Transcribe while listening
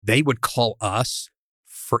they would call us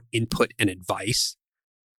for input and advice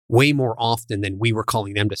way more often than we were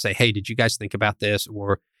calling them to say, hey, did you guys think about this?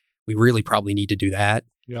 Or we really probably need to do that.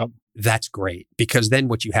 Yep. That's great, because then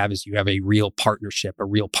what you have is you have a real partnership, a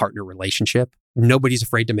real partner relationship. Nobody's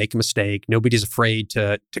afraid to make a mistake. Nobody's afraid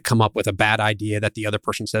to come up with a bad idea that the other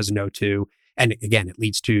person says no to. And again, it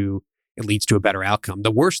leads to a better outcome.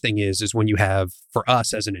 The worst thing is when you have, for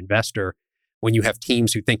us as an investor, when you have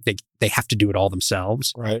teams who think they have to do it all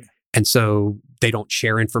themselves. Right. And so they don't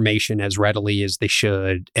share information as readily as they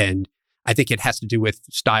should. And I think it has to do with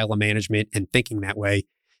style of management and thinking that way.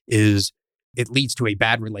 Is it leads to a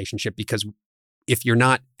bad relationship, because if you're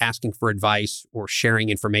not asking for advice or sharing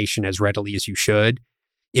information as readily as you should,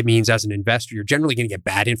 it means as an investor, you're generally going to get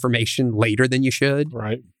bad information later than you should.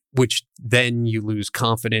 Right. Which then you lose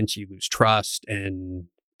confidence, you lose trust, and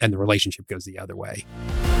the relationship goes the other way.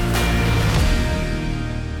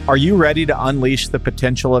 Are you ready to unleash the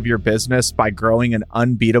potential of your business by growing an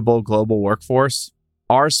unbeatable global workforce?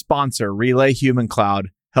 Our sponsor, Relay Human Cloud,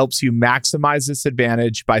 helps you maximize this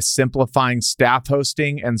advantage by simplifying staff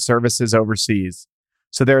hosting and services overseas,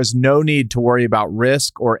 so there is no need to worry about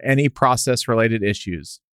risk or any process-related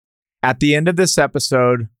issues. At the end of this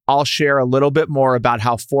episode, I'll share a little bit more about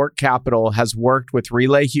how Fort Capital has worked with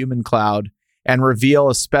Relay Human Cloud and reveal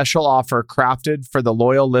a special offer crafted for the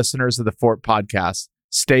loyal listeners of the Fort podcast.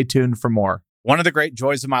 Stay tuned for more. One of the great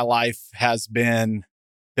joys of my life has been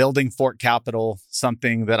building Fort Capital,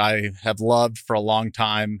 something that I have loved for a long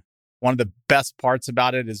time. One of the best parts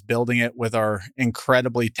about it is building it with our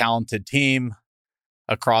incredibly talented team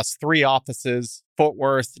across 3 offices, Fort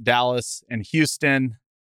Worth, Dallas, and Houston,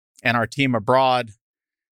 and our team abroad.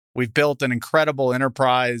 We've built an incredible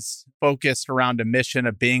enterprise focused around a mission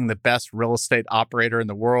of being the best real estate operator in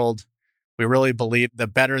the world. We really believe the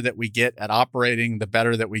better that we get at operating, the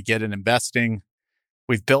better that we get in investing.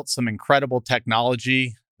 We've built some incredible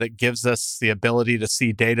technology that gives us the ability to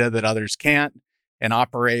see data that others can't and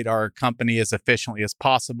operate our company as efficiently as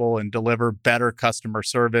possible and deliver better customer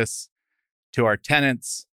service to our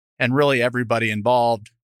tenants and really everybody involved.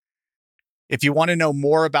 If you want to know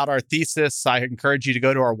more about our thesis, I encourage you to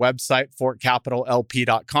go to our website,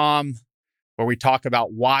 fortcapitallp.com, where we talk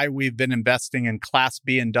about why we've been investing in Class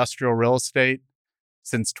B industrial real estate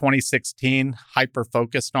since 2016,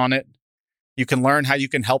 hyper-focused on it. You can learn how you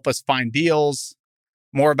can help us find deals,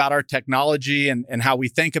 more about our technology and how we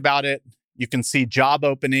think about it. You can see job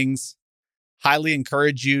openings. Highly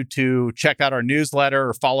encourage you to check out our newsletter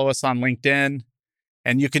or follow us on LinkedIn.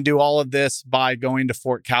 And you can do all of this by going to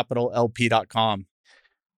fortcapitallp.com.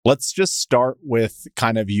 Let's just start with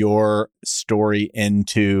kind of your story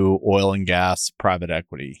into oil and gas private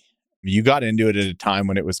equity. You got into it at a time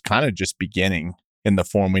when it was kind of just beginning in the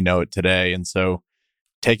form we know it today. And so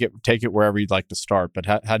take it wherever you'd like to start. But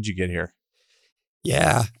how'd you get here?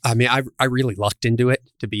 Yeah, I mean, I really lucked into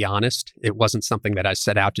it, to be honest. It wasn't something that I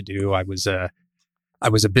set out to do. I was a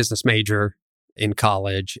business major in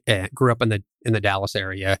college and grew up in the Dallas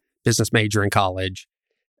area, business major in college,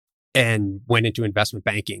 and went into investment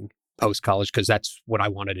banking post college because that's what I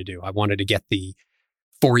wanted to do. I wanted to get the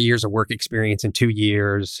 4 years of work experience in 2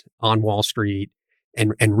 years on Wall Street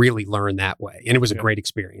and really learn that way. And it was a great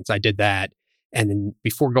experience. I did that. And then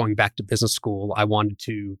before going back to business school, I wanted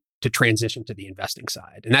to transition to the investing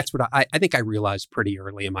side. And that's what I think I realized pretty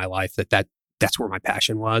early in my life that's where my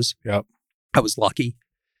passion was. Yep. I was lucky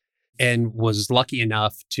and was lucky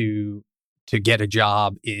enough to get a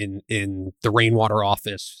job in the rainwater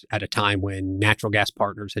office at a time when Natural Gas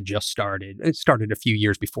Partners had just started. It started a few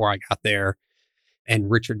years before I got there.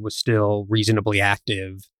 And Richard was still reasonably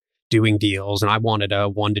active doing deals. And I wanted a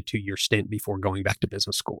 1 to 2 year stint before going back to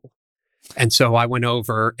business school. And so I went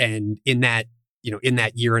over, and in that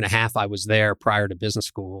year and a half I was there prior to business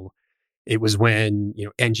school, it was when,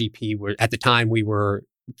 NGP were, at the time we were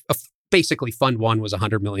basically Fund 1 was a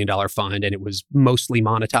 $100 million fund and it was mostly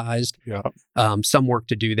monetized. Yeah. Some work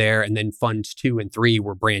to do there. And then Funds 2 and 3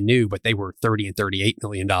 were brand new, but they were $30 and $38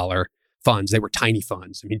 million funds. They were tiny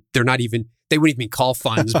funds. I mean, they wouldn't even be called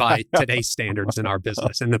funds by today's standards in our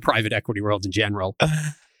business and the private equity world in general.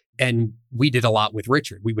 And we did a lot with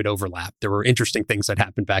Richard. We would overlap. There were interesting things that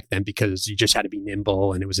happened back then because you just had to be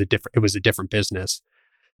nimble, and it was a different business.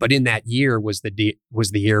 But in that year was the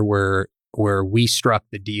year where we struck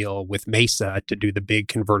the deal with Mesa to do the big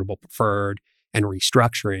convertible preferred and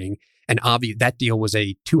restructuring. And that deal was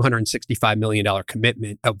a $265 million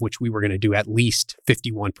commitment, of which we were going to do at least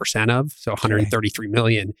 51% of, so $133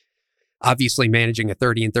 million. Obviously, managing a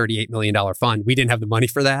 $30 and $38 million fund, we didn't have the money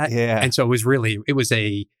for that. Yeah. And so it was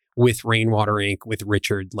a with Rainwater Inc., with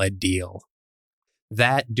Richard led deal.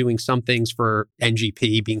 that, doing some things for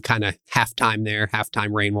NGP, being kind of halftime there,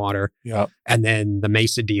 halftime Rainwater. Yep. And then the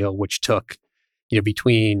Mesa deal, which took,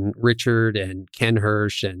 between Richard and Ken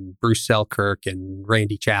Hirsch and Bruce Selkirk and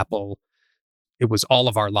Randy Chappell, it was all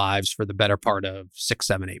of our lives for the better part of 6,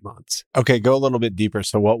 7, 8 months. Okay, go a little bit deeper.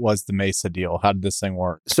 So what was the Mesa deal? How did this thing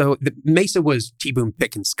work? So the Mesa was T. Boone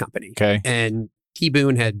Pickens' company. Okay. And T.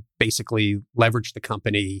 Boone had basically leveraged the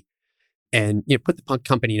company and put the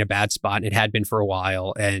company in a bad spot. And it had been for a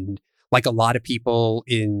while. And like a lot of people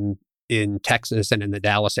in Texas and in the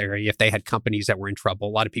Dallas area, if they had companies that were in trouble, a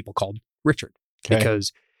lot of people called Richard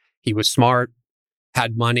because he was smart,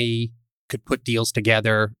 had money, could put deals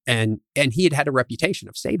together, and he had a reputation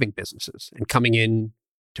of saving businesses and coming in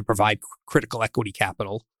to provide critical equity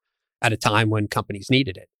capital at a time when companies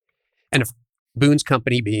needed it. And if Boone's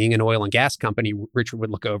company being an oil and gas company, Richard would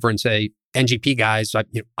look over and say, "NGP guys,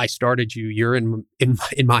 I started you. You're in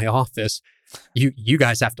my office. You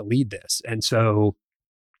guys have to lead this." And so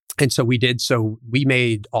we did. So we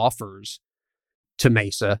made offers to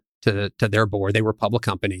Mesa, to their board. They were a public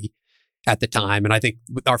company at the time. And I think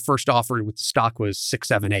our first offer with the stock was 6,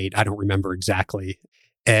 7, 8. I don't remember exactly.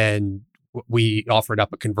 And we offered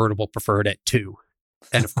up a convertible preferred at 2.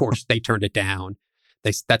 And of course, they turned it down.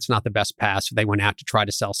 That's not the best pass. They went out to try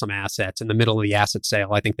to sell some assets. In the middle of the asset sale,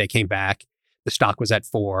 I think they came back. The stock was at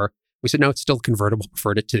 4. We said, no, it's still convertible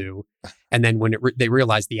preferred at 2. And then when they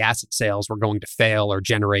realized the asset sales were going to fail or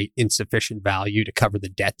generate insufficient value to cover the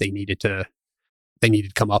debt they needed to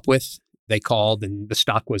come up with, they called and the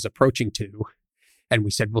stock was approaching 2. And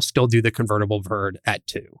we said, we'll still do the convertible preferred at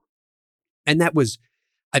 2. And that was,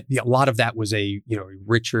 a lot of that was a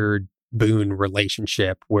Richard Boone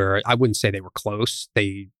relationship where I wouldn't say they were close.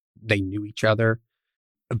 They knew each other,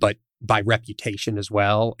 but by reputation as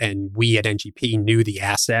well. And we at NGP knew the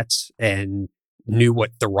assets and knew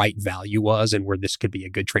what the right value was and where this could be a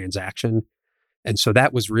good transaction. And so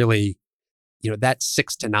that was really, that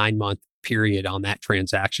 6 to 9 month period on that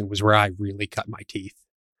transaction was where I really cut my teeth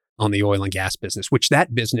on the oil and gas business, which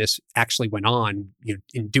that business actually went on,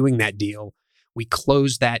 in doing that deal. We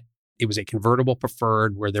closed that. It was a convertible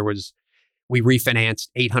preferred where we refinanced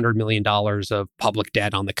 $800 million of public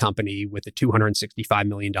debt on the company with a $265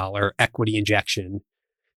 million equity injection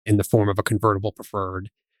in the form of a convertible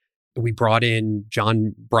preferred. We brought in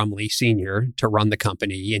John Brumley Sr. to run the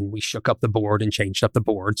company, and we shook up the board and changed up the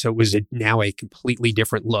board. So it was now a completely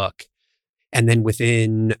different look. And then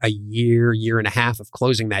within a year and a half of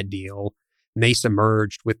closing that deal, Mesa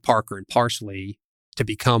merged with Parker and Parsley to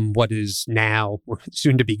become what is now,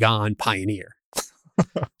 soon to be gone, Pioneer.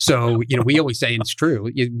 So, we always say, and it's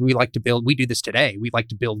true, we do this today. We like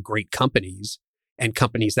to build great companies and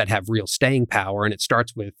companies that have real staying power. And it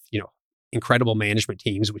starts with, incredible management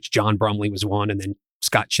teams, which John Brumley was one. And then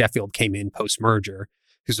Scott Sheffield came in post-merger,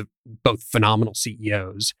 who's both phenomenal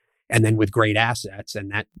CEOs, and then with great assets.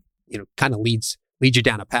 And that, kind of leads you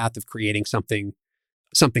down a path of creating something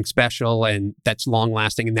special and that's long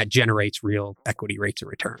lasting and that generates real equity rates of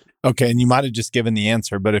return. Okay. And you might have just given the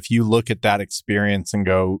answer, but if you look at that experience and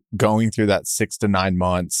going through that 6 to 9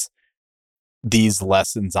 months, these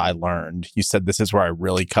lessons I learned, you said, this is where I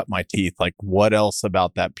really cut my teeth. Like, what else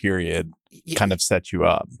about that period kind of set you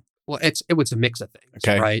up? Well, it was a mix of things,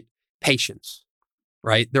 okay, right? Patience,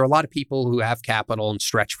 right? There are a lot of people who have capital and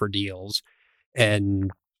stretch for deals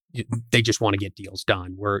and they just want to get deals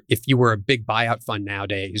done. Where if you were a big buyout fund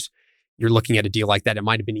nowadays, you're looking at a deal like that, it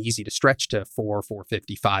might have been easy to stretch to $4,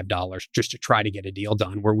 $4.50, $5 just to try to get a deal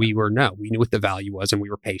done. Where we knew what the value was and we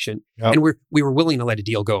were patient. Yep. And we were willing to let a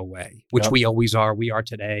deal go away, which Yep. we always are. We are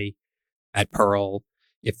today at Pearl.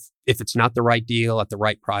 If it's not the right deal at the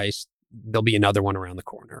right price, there'll be another one around the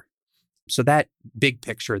corner. So that big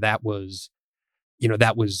picture, that was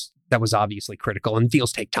obviously critical, and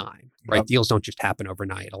deals take time, right? Yep. Deals don't just happen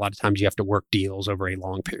overnight. A lot of times you have to work deals over a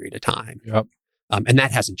long period of time. Yep. And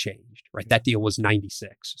that hasn't changed, right? That deal was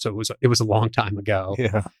 96. So it was a long time ago.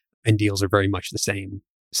 Yeah. And deals are very much the same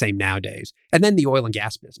nowadays. And then the oil and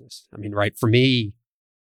gas business. I mean, right, for me,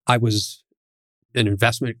 I was an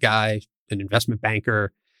investment guy, an investment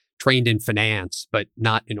banker, trained in finance, but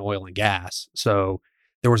not in oil and gas. So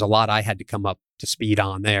there was a lot I had to come up to speed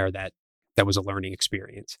on there that was a learning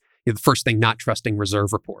experience. The first thing, not trusting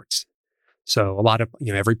reserve reports. So a lot of,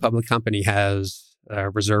 every public company has a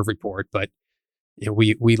reserve report, but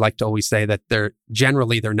we like to always say that they're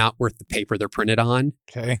not worth the paper they're printed on.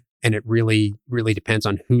 Okay. And it really, really depends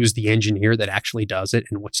on who's the engineer that actually does it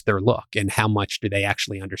and what's their look and how much do they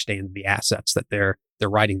actually understand the assets that they're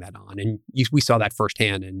writing that on. And we saw that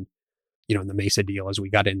firsthand in the Mesa deal as we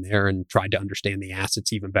got in there and tried to understand the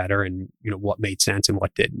assets even better and, what made sense and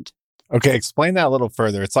what didn't. Okay, explain that a little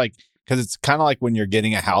further. It's like, because it's kind of like when you're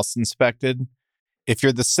getting a house inspected. If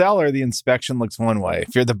you're the seller, the inspection looks one way.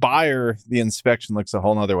 If you're the buyer, the inspection looks a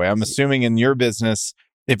whole nother way. I'm assuming in your business,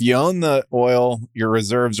 if you own the oil, your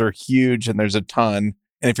reserves are huge and there's a ton.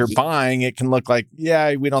 And if you're buying, it can look like,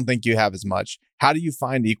 yeah, we don't think you have as much. How do you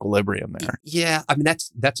find equilibrium there? Yeah, I mean,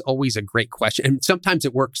 that's always a great question. And sometimes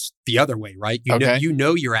it works the other way, right? You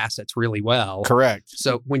know your assets really well. Correct.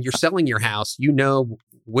 So when you're selling your house, you know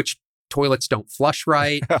which toilets don't flush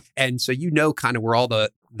right. And so you know kind of where all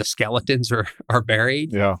the skeletons are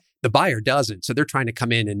buried. Yeah. The buyer doesn't. So they're trying to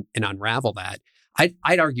come in and unravel that.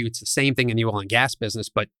 I'd argue it's the same thing in the oil and gas business,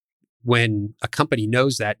 but when a company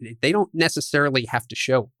knows that, they don't necessarily have to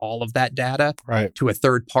show all of that data to a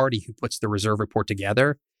third party who puts the reserve report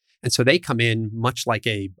together. And so they come in much like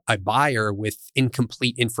a buyer with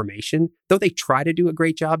incomplete information. Though they try to do a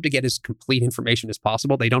great job to get as complete information as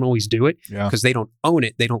possible, they don't always do it because they don't own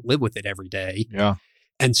it. They don't live with it every day. Yeah.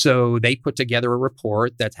 And so they put together a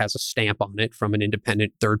report that has a stamp on it from an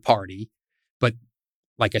independent third party. But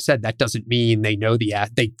like I said, that doesn't mean they know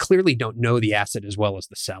they clearly don't know the asset as well as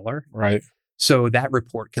the seller. Right. So that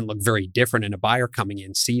report can look very different. And a buyer coming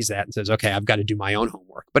in sees that and says, okay, I've got to do my own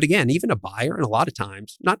homework. But again, even a buyer, and a lot of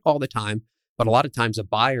times, not all the time, but a lot of times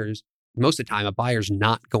most of the time, a buyer's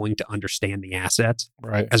not going to understand the assets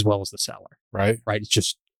as well as the seller. Right. It's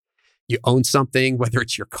just, you own something, whether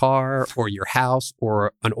it's your car or your house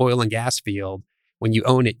or an oil and gas field. When you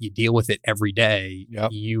own it, you deal with it every day.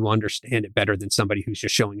 Yep. You understand it better than somebody who's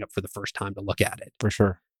just showing up for the first time to look at it. For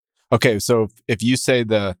sure. Okay. So if you say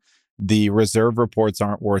the reserve reports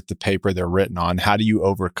aren't worth the paper they're written on, how do you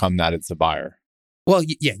overcome that as a buyer? Well,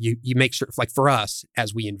 you make sure, like for us,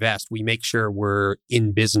 as we invest, we make sure we're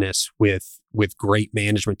in business with great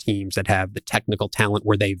management teams that have the technical talent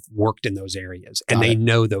where they've worked in those areas and they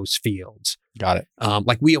know those fields. Got it.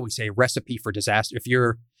 Like we always say, a recipe for disaster. If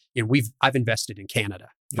you're, I've invested in Canada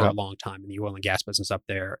for a long time in the oil and gas business up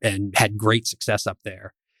there and had great success up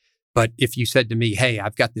there. But if you said to me, hey,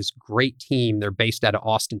 I've got this great team, they're based out of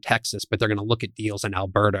Austin, Texas, but they're going to look at deals in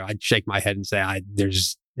Alberta, I'd shake my head and say,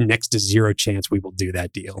 there's next to zero chance we will do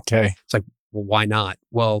that deal. Okay. It's like, well, why not?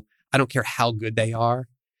 Well, I don't care how good they are.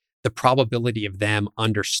 The probability of them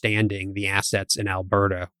understanding the assets in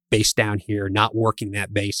Alberta based down here, not working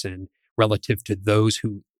that basin relative to those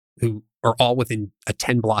who are all within a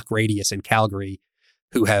 10-block radius in Calgary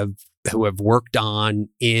who have worked on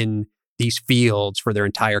in these fields for their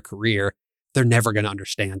entire career, they're never going to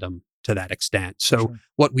understand them to that extent. So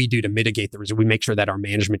what we do to mitigate the risk, we make sure that our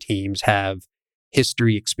management teams have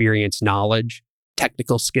history, experience, knowledge,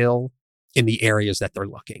 technical skill in the areas that they're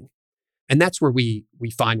looking. And that's where we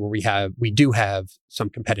find where we do have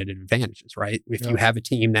some competitive advantages, right? If you have a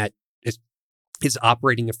team that is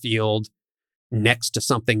operating a field next to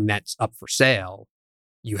something that's up for sale,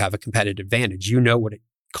 you have a competitive advantage. You know what it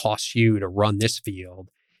costs you to run this field.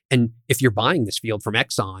 And if you're buying this field from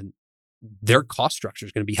Exxon, their cost structure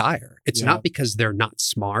is going to be higher. It's not because they're not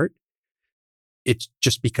smart. It's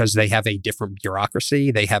just because they have a different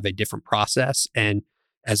bureaucracy. They have a different process. And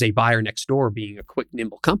as a buyer next door, being a quick,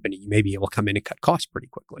 nimble company, you may be able to come in and cut costs pretty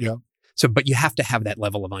quickly. Yeah. So, but you have to have that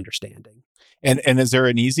level of understanding. And is there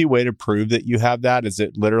an easy way to prove that you have that? Is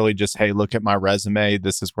it literally just, hey, look at my resume.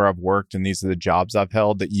 This is where I've worked and these are the jobs I've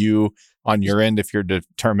held, that you, on your end, if you're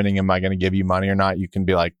determining, am I going to give you money or not, you can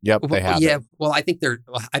be like, yep, they have it. Well, I think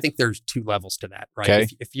there's two levels to that, right? Okay.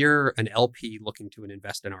 If you're an LP looking to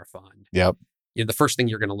invest in our fund, the first thing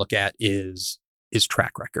you're going to look at is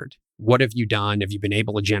track record. What have you done? Have you been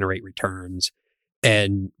able to generate returns?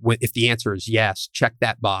 And if the answer is yes, check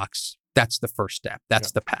that box. That's the first step.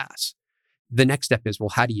 That's the pass. The next step is, well,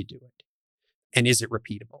 how do you do it? And is it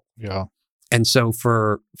repeatable? Yeah. And so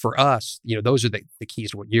for us, those are the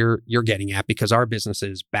keys to what you're getting at, because our business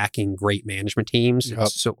is backing great management teams. Yep.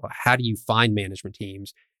 So how do you find management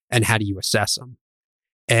teams and how do you assess them?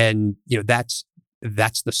 And,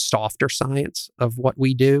 that's the softer science of what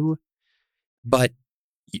we do. But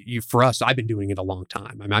for us, I've been doing it a long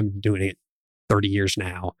time. I'm doing it 30 years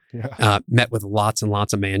now. Met with lots and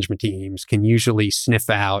lots of management teams, can usually sniff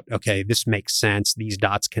out, okay, this makes sense. These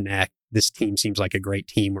dots connect. This team seems like a great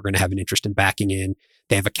team. We're going to have an interest in backing in.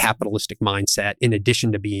 They have a capitalistic mindset in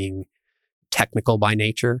addition to being technical by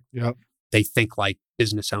nature. They think like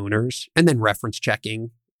business owners, and then reference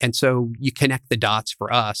checking. And so you connect the dots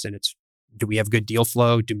for us, and it's, do we have good deal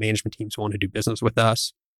flow? Do management teams want to do business with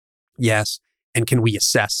us? Yes. And can we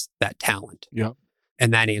assess that talent?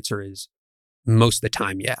 And that answer is most of the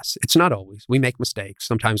time, yes. It's not always. We make mistakes.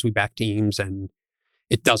 Sometimes we back teams and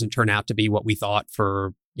it doesn't turn out to be what we thought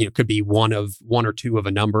for could be one or two of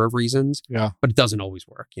a number of reasons. Yeah. But it doesn't always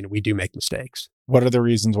work. We do make mistakes. What are the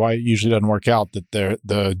reasons why it usually doesn't work out? That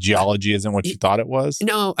the geology isn't what you thought it was?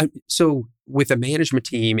 No. So with a management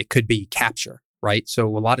team, it could be capture, right?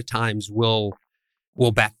 So a lot of times we'll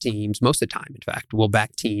back teams, most of the time, in fact, we'll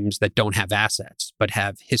back teams that don't have assets, but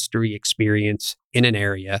have history, experience in an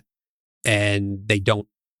area, and they don't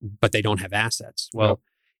have assets. Well,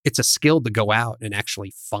 It's a skill to go out and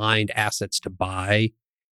actually find assets to buy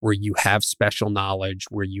where you have special knowledge,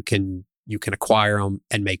 where you can acquire them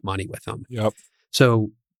and make money with them. Yep.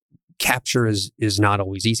 So capture is not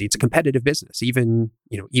always easy. It's a competitive business, even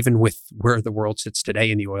with where the world sits today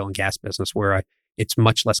in the oil and gas business, where it's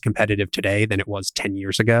much less competitive today than it was 10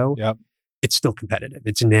 years ago. Yep. It's still competitive.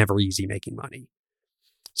 It's never easy making money.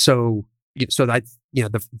 So that,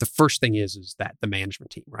 the first thing is that the management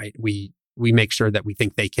team, right? We make sure that we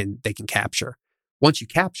think they can capture. Once you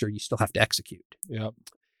capture, you still have to execute. Yep.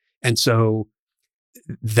 And so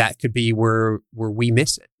that could be where we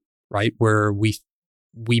miss it, right? Where we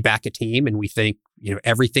back a team and we think,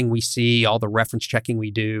 everything we see, all the reference checking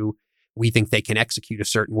we do, we think they can execute a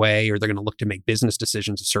certain way, or they're going to look to make business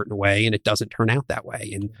decisions a certain way, and it doesn't turn out that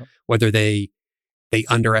way. And whether they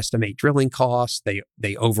underestimate drilling costs,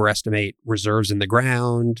 they overestimate reserves in the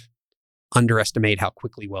ground, underestimate how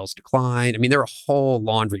quickly wells decline. I mean, there are a whole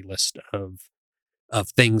laundry list of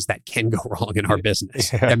things that can go wrong in our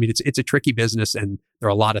business. Yeah. I mean, it's a tricky business, and there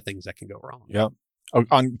are a lot of things that can go wrong. Yep.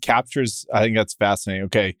 On captures, I think that's fascinating.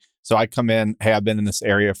 Okay, so I come in, hey, I've been in this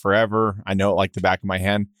area forever. I know it like the back of my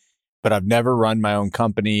hand, but I've never run my own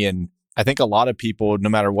company. And I think a lot of people, no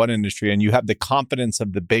matter what industry, and you have the confidence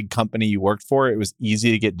of the big company you worked for, it was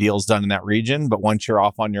easy to get deals done in that region. But once you're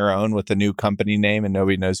off on your own with a new company name and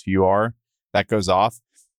nobody knows who you are, that goes off.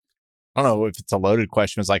 I don't know if it's a loaded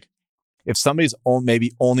question. It's like, if somebody's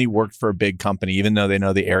maybe only worked for a big company, even though they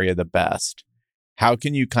know the area the best, how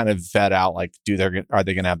can you kind of vet out, like, are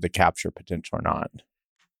they going to have the capture potential or not?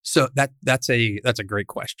 So that's a great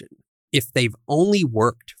question. If they've only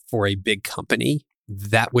worked for a big company,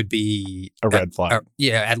 that would be a red flag.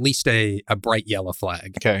 At least a bright yellow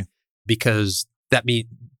flag. Okay. Because that means,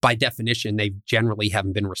 by definition, they generally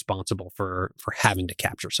haven't been responsible for having to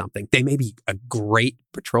capture something. They may be a great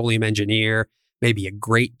petroleum engineer, maybe a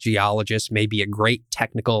great geologist, maybe a great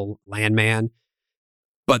technical landman,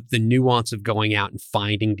 but the nuance of going out and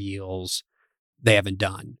finding deals, they haven't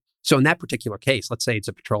done. So in that particular case, let's say it's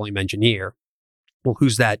a petroleum engineer. Well,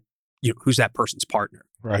 who's that person's partner?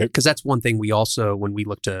 Right. Because that's one thing we also, when we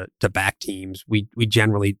look to back teams, we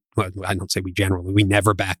generally, well, I don't say we generally, we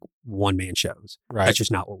never back one-man shows. Right. That's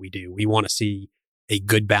just not what we do. We want to see a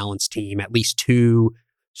good balanced team, at least two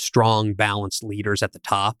strong balanced leaders at the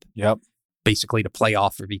top. Yep. Basically to play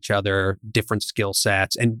off of each other, different skill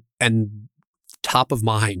sets. And top of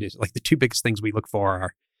mind is, like, the two biggest things we look for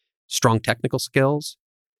are strong technical skills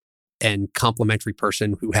and complementary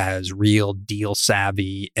person who has real deal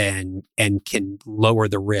savvy and can lower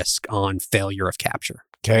the risk on failure of capture.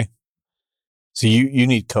 Okay. So you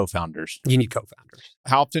need co-founders. You need co-founders.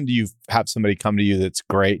 How often do you have somebody come to you that's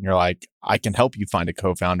great and you're like, I can help you find a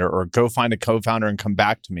co-founder, or go find a co-founder and come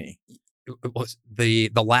back to me?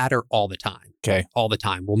 The latter all the time. Okay. All the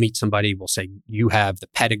time. We'll meet somebody, we'll say, you have the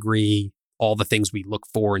pedigree, all the things we look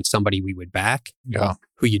for in somebody we would back. Yeah.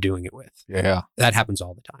 Who you doing it with? Yeah. That happens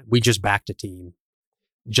all the time. We just backed a team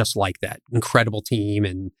just like that. Incredible team.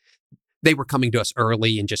 And they were coming to us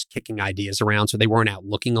early and just kicking ideas around. So they weren't out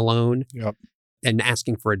looking alone. Yep. And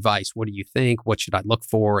asking for advice. What do you think? What should I look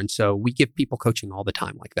for? And so we give people coaching all the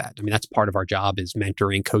time like that. I mean, that's part of our job, is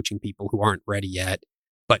mentoring, coaching people who aren't ready yet,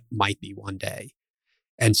 but might be one day.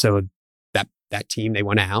 And so that team, they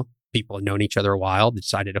went out. People had known each other a while,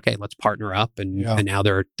 decided, okay, let's partner up. And now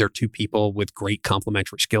they're two people with great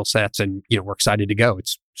complementary skill sets. And, we're excited to go.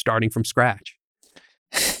 It's starting from scratch.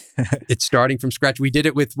 It's starting from scratch. We did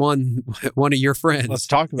it with one of your friends. Let's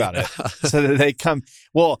talk about it. So that they come,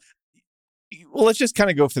 well, let's just kind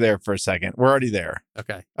of go there for a second. We're already there.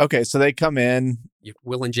 Okay. So they come in.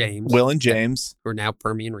 Will and James. Who are now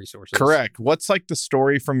Permian Resources. Correct. What's like the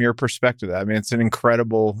story from your perspective? I mean, it's an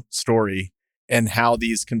incredible story, and how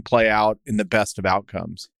these can play out in the best of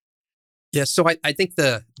outcomes. Yeah. So I think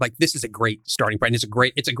this is a great starting point. It's a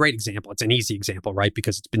great example. It's an easy example, right?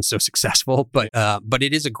 Because it's been so successful, but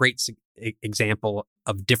it is a great example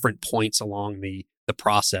of different points along the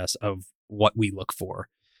process of what we look for.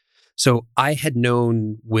 So I had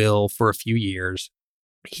known Will for a few years.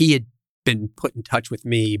 He had been put in touch with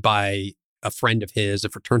me by a friend of his, a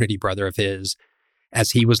fraternity brother of his,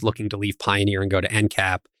 as he was looking to leave Pioneer and go to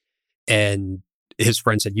NCAP. And his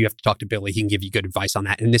friend said, you have to talk to Billy. He can give you good advice on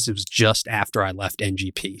that. And this was just after I left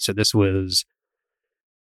NGP. So this was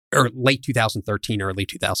late 2013, early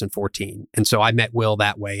 2014. And so I met Will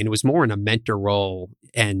that way. And it was more in a mentor role.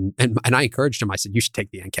 And I encouraged him. I said, you should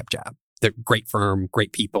take the NCAP job. They're a great firm,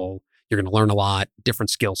 great people. You're going to learn a lot, different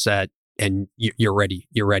skill set, and you're ready.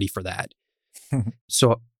 You're ready for that.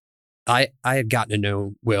 So I had gotten to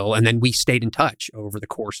know Will, and then we stayed in touch over the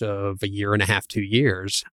course of a year and a half, 2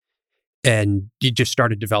 years. And he just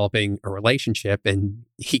started developing a relationship. And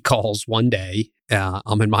he calls one day,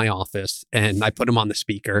 I'm in my office, and I put him on the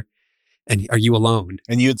speaker. And are you alone?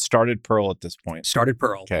 And you had started Pearl at this point. Started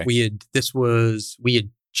Pearl. Okay. We had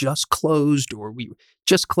just closed or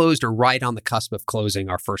right on the cusp of closing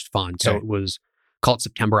our first fund. Okay. So it was called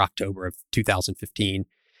September, October of 2015.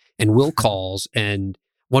 And Will calls, and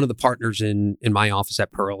one of the partners in my office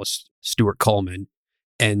at Pearl is Stuart Coleman.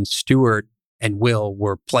 And Stuart and Will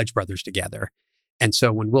were pledge brothers together. And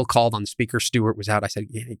so when Will called on the speaker, Stuart was out. I said,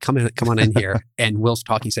 yeah, come on in here. And Will's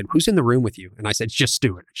talking. He said, who's in the room with you? And I said, it's just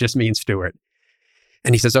Stuart. It's just me and Stuart.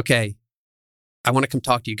 And he says, okay, I want to come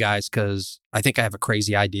talk to you guys because I think I have a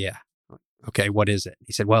crazy idea. Okay, what is it?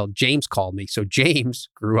 He said, well, James called me. So James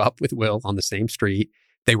grew up with Will on the same street.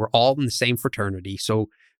 They were all in the same fraternity. So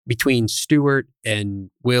between Stuart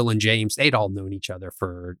and Will and James, they'd all known each other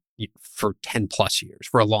for 10 plus years,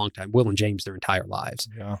 for a long time. Will and James, their entire lives.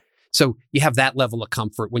 Yeah. So you have that level of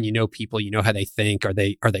comfort when you know people, you know how they think. Are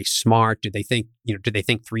they smart? Do they think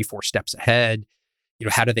 3-4 steps ahead?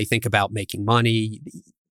 How do they think about making money?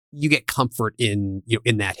 You get comfort in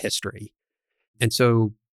that history. And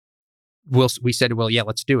so we said, well, yeah,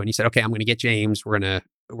 let's do it. And he said, okay, I'm going to get James.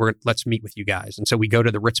 Let's meet with you guys. And so we go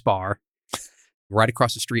to the Ritz Bar right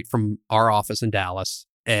across the street from our office in Dallas.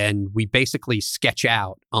 And we basically sketch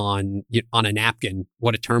out on a napkin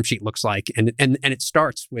what a term sheet looks like. And it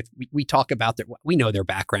starts with, we talk about we know their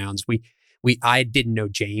backgrounds. I didn't know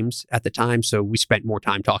James at the time. So we spent more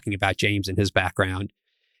time talking about James and his background.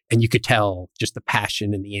 And you could tell just the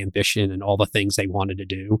passion and the ambition and all the things they wanted to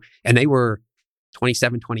do. And they were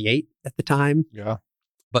 27, 28 at the time. Yeah.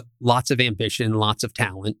 But lots of ambition, lots of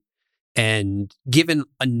talent. And given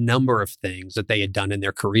a number of things that they had done in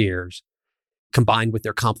their careers, combined with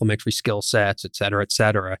their complementary skill sets, et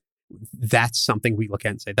cetera, that's something we look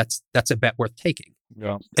at and say, that's a bet worth taking.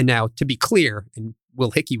 Yeah. And now, to be clear, and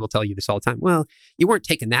Will Hickey will tell you this all the time, well, you weren't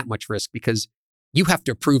taking that much risk because you have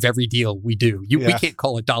to approve every deal we do. We can't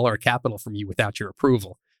call $1 of capital from you without your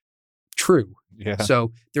approval. True. Yeah.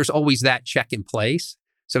 So there's always that check in place.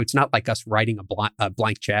 So it's not like us writing a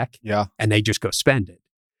blank check and they just go spend it.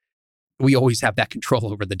 We always have that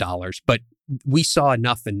control over the dollars. But we saw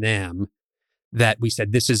enough in them that we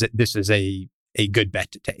said, this is a good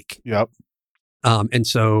bet to take. Yep. And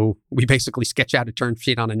so we basically sketch out a term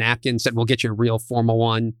sheet on a napkin, said, we'll get you a real formal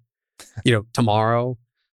one, tomorrow.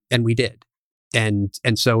 And we did. And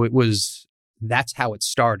so that's how it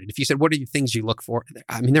started. If you said, what are the things you look for?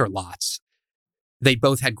 I mean, there are lots. They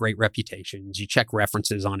both had great reputations. You check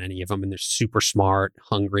references on any of them and they're super smart,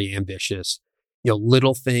 hungry, ambitious,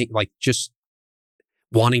 little thing like just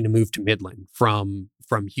wanting to move to Midland from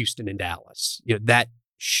Houston and Dallas. That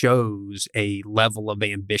shows a level of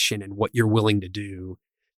ambition and what you're willing to do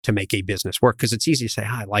to make a business work. Because it's easy to say,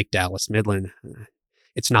 I like Dallas, Midland.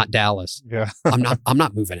 It's not Dallas. Yeah. I'm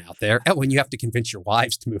not moving out there. When you have to convince your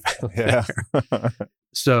wives to move out there.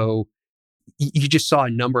 So you just saw a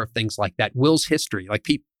number of things like that. Will's history, like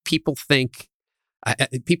people think,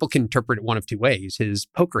 people can interpret it one of two ways. His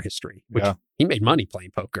poker history, which he made money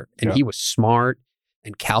playing poker, and he was smart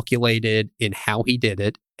and calculated in how he did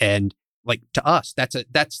it. And like to us, that's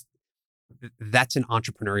an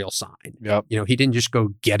entrepreneurial sign. Yep. He didn't just go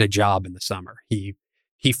get a job in the summer. He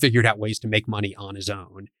figured out ways to make money on his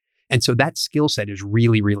own. And so that skill set is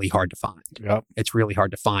really, really hard to find. Yep. It's really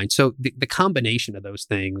hard to find. So the combination of those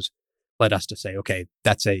things led us to say, okay,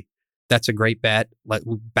 that's a great bet.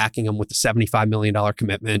 Backing them with a $75 million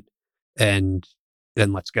commitment, and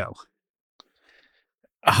then let's go.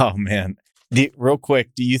 Oh, man. Real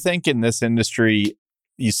quick, do you think in this industry,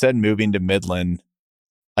 you said moving to Midland,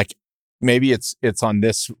 like maybe it's on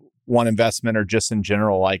this one investment or just in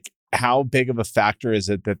general, like how big of a factor is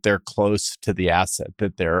it that they're close to the asset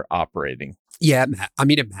that they're operating? Yeah, I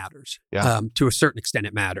mean, it matters. Yeah. To a certain extent,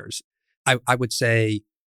 it matters. I would say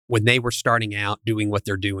when they were starting out doing what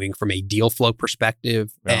they're doing from a deal flow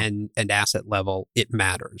perspective and asset level, it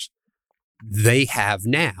matters. They have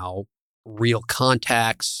now real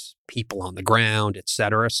contacts, people on the ground, et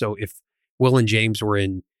cetera. So if Will and James were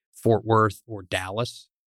in Fort Worth or Dallas,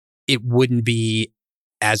 it wouldn't be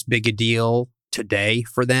as big a deal today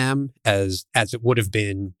for them as it would have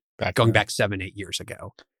been going back 7-8 years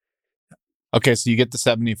ago. Okay, so you get the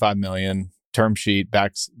 $75 million term sheet,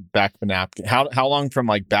 back of a napkin. How long from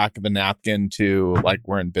like back of a napkin to like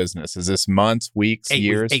we're in business? Is this months, weeks,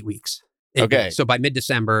 years? 8 weeks. Okay. So by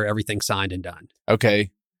mid-December, everything's signed and done.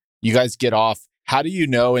 Okay. You guys get off. How do you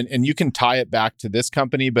know? And you can tie it back to this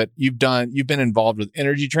company, but you've been involved with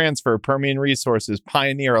Energy Transfer, Permian Resources,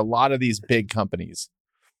 Pioneer, a lot of these big companies.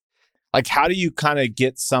 Like, how do you kind of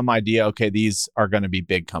get some idea? Okay, these are going to be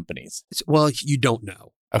big companies. Well, you don't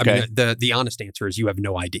know. Okay. I mean, the honest answer is you have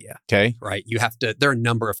no idea. Okay. Right. You have to, there are a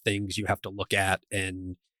number of things you have to look at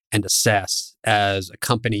and assess as a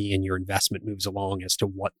company and your investment moves along as to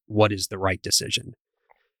what is the right decision.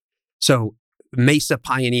 So Mesa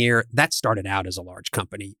Pioneer, that started out as a large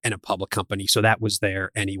company and a public company. So that was there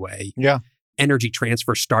anyway. Yeah. Energy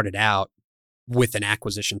Transfer started out with an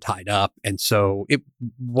acquisition tied up. And so it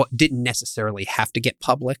didn't necessarily have to get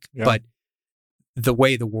public, but the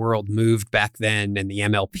way the world moved back then and the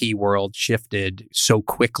MLP world shifted so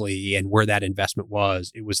quickly and where that investment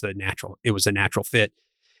was, it was a natural fit.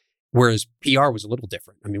 Whereas PR was a little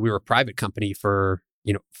different. I mean, we were a private company for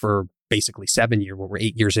basically 7 years. Well, we're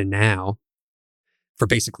 8 years in now, for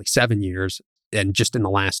basically 7 years. And just in the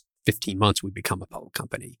last 15 months, we've become a public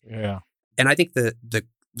company. Yeah. And I think the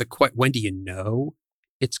when do you know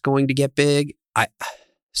it's going to get big? I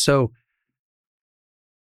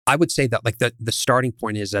would say that like the starting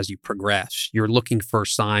point is as you progress, you're looking for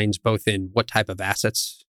signs both in what type of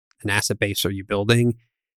assets and asset base are you building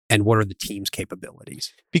and what are the team's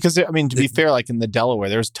capabilities. Because I mean, to be fair, like in the Delaware,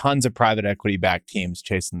 there's tons of private equity backed teams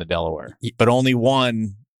chasing the Delaware, but only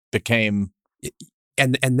one became.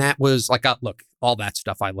 And that was like, look, all that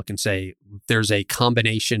stuff I look and say, there's a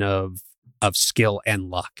combination of skill and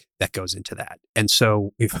luck that goes into that. And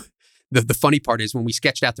so the funny part is when we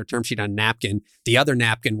sketched out their term sheet on a napkin, the other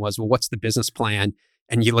napkin was, well, what's the business plan?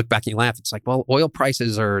 And you look back and you laugh. It's like, well, oil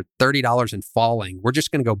prices are $30 and falling. We're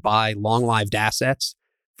just going to go buy long-lived assets,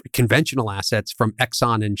 conventional assets from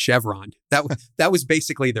Exxon and Chevron. That was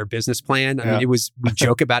basically their business plan. I mean, we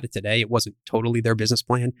joke about it today. It wasn't totally their business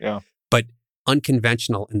plan. Yeah. But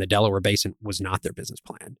unconventional in the Delaware Basin was not their business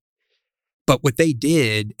plan. But what they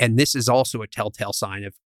did, and this is also a telltale sign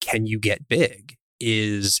of can you get big,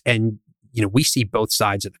 is, and we see both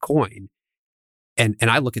sides of the coin. And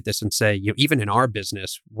I look at this and say, even in our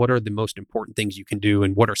business, what are the most important things you can do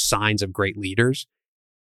and what are signs of great leaders?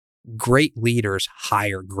 Great leaders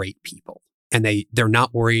hire great people. And they're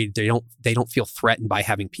not worried. They don't feel threatened by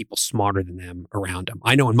having people smarter than them around them.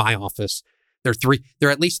 I know in my office, there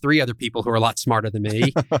are at least 3 other people who are a lot smarter than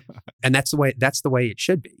me. And that's the way it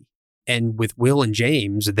should be. And with Will and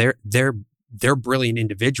James, they're brilliant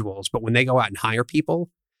individuals, but when they go out and hire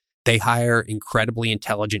people, they hire incredibly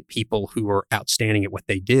intelligent people who are outstanding at what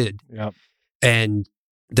they did. Yep. And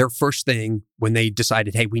their first thing when they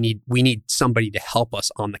decided, hey, we need somebody to help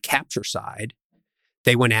us on the capture side,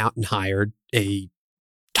 they went out and hired a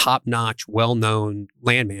top-notch, well-known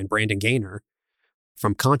landman, Brandon Gaynor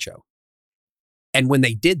from Concho. And when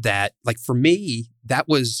they did that, like for me, that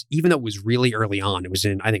was, even though it was really early on, it was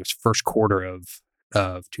in, I think it was first quarter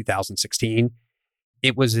of 2016,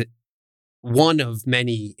 it was one of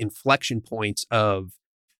many inflection points of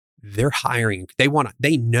their hiring.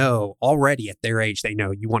 They know already at their age, they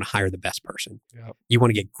know you want to hire the best person. Yep. You want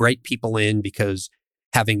to get great people in because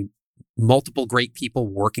having multiple great people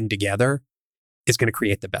working together is going to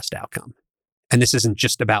create the best outcome. And this isn't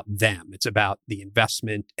just about them. It's about the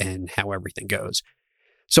investment and how everything goes.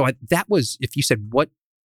 So that was, if you said, what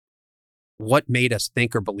made us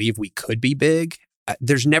think or believe we could be big?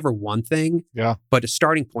 There's never one thing. Yeah. But a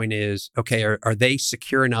starting point is, okay, are they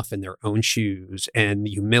secure enough in their own shoes and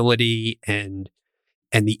the humility and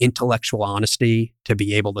the intellectual honesty to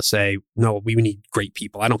be able to say, no, we need great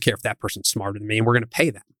people. I don't care if that person's smarter than me, and we're going to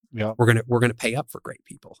pay them. Yeah. We're going to pay up for great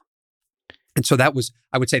people. And so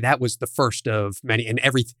I would say that was the first of many, and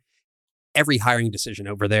every hiring decision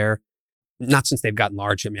over there, not since they've gotten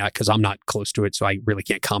large, I mean, because I'm not close to it, so I really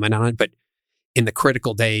can't comment on it, but in the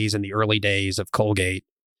critical days and the early days of Colgate,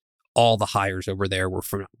 all the hires over there were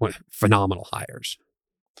phenomenal hires.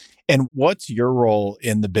 And what's your role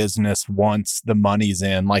in the business once the money's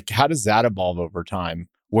in? Like, how does that evolve over time?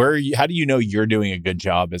 How do you know you're doing a good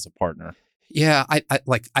job as a partner? Yeah,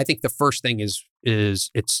 I think the first thing is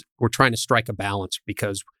we're trying to strike a balance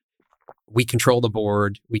because we control the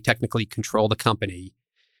board, we technically control the company.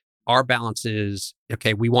 Our balance is,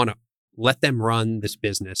 okay, we want to let them run this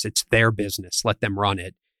business. It's their business. Let them run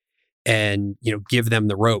it and, give them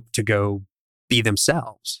the rope to go be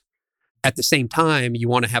themselves. At the same time, you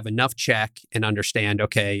want to have enough check and understand,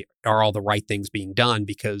 okay, are all the right things being done?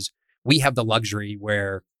 Because we have the luxury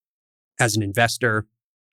where as an investor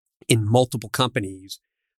in multiple companies,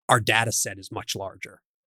 our data set is much larger.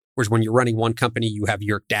 Whereas when you're running one company, you have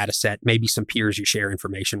your data set, maybe some peers you share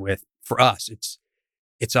information with. For us,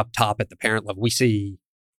 it's up top at the parent level. We see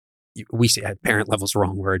at parent level is the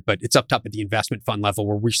wrong word, but it's up top at the investment fund level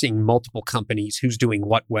where we're seeing multiple companies, who's doing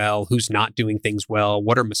what well, who's not doing things well,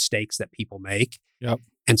 what are mistakes that people make. Yep.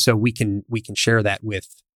 And so we can share that with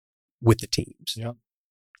the teams. Yep.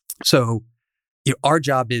 So, our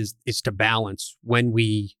job is to balance when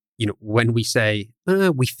we say,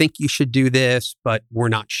 we think you should do this, but we're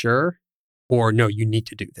not sure, or no, you need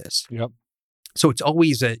to do this. Yep. So it's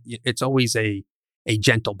always a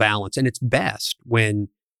gentle balance, and it's best when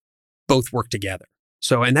both work together.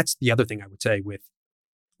 So, and that's the other thing I would say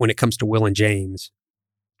when it comes to Will and James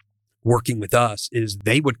working with us is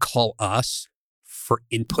they would call us for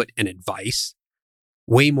input and advice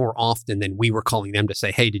way more often than we were calling them to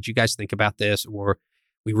say, hey, did you guys think about this? Or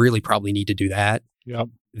we really probably need to do that. Yep.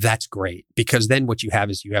 That's great, because then what you have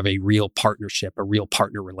is you have a real partnership, a real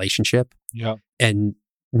partner relationship. Yep. And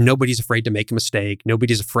nobody's afraid to make a mistake.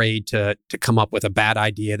 Nobody's afraid to come up with a bad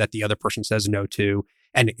idea that the other person says no to.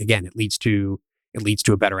 And again, it leads to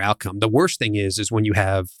a better outcome. The worst thing is when you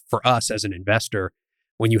have, for us as an investor,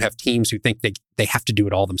 when you have teams who think they have to do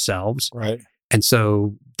it all themselves. Right. And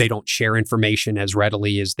so they don't share information as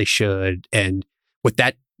readily as they should. And what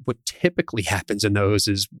typically happens in those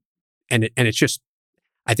is, and it's just,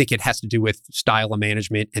 I think it has to do with style of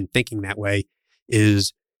management and thinking that way,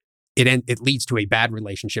 is it leads to a bad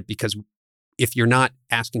relationship, because if you're not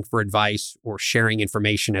asking for advice or sharing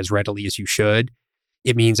information as readily as you should,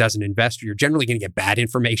 it means as an investor, you're generally going to get bad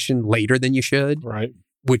information later than you should. Right.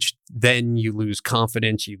 Which then you lose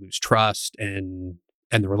confidence, you lose trust, and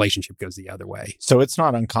the relationship goes the other way. So it's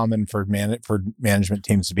not uncommon for management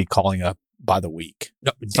teams to be calling up by the week.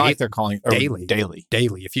 No, it's not like they're calling daily. Daily.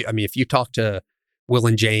 If you talk to Will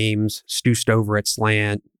and James, Stu Stover at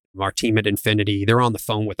Slant, our team at Infinity, they're on the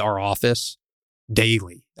phone with our office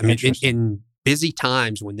daily. I mean, in busy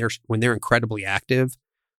times when they're incredibly active,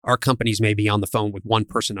 our companies may be on the phone with one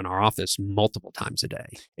person in our office multiple times a day.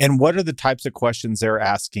 And what are the types of questions they're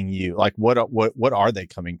asking you? Like, what are they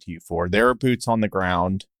coming to you for? They're boots on the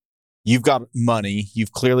ground. You've got money.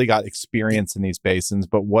 You've clearly got experience in these basins,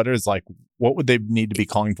 but what would they need to be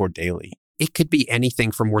calling for daily? It could be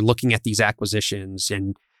anything from, we're looking at these acquisitions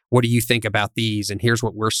and what do you think about these? And here's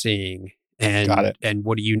what we're seeing. And, got it. And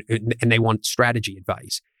and they want strategy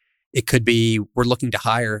advice. It could be, we're looking to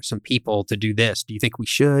hire some people to do this. Do you think we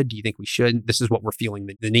should? Do you think we shouldn't? This is what we're feeling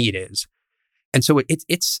the need is. And so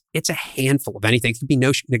it's a handful of anything. It could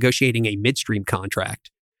be negotiating a midstream contract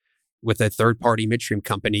with a third-party midstream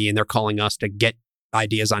company, and they're calling us to get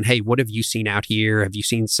ideas on, hey, what have you seen out here? Have you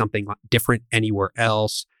seen something different anywhere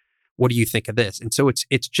else? What do you think of this? And so it's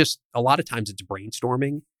just, a lot of times it's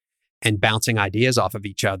brainstorming and bouncing ideas off of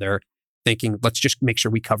each other, thinking, let's just make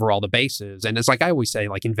sure we cover all the bases. And it's like I always say,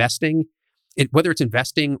 like investing, whether it's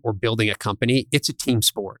investing or building a company, it's a team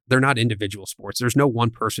sport. They're not individual sports. There's no one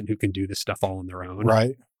person who can do this stuff all on their own.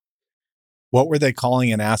 Right. What were they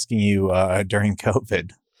calling and asking you during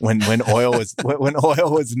COVID when oil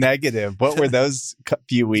was negative? What were those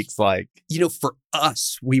few weeks like? For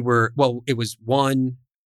us, it was one,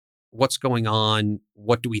 what's going on?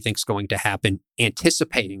 What do we think is going to happen?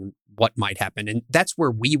 Anticipating what might happen. And that's where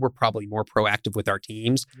we were probably more proactive with our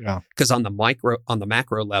teams. Yeah. Because on the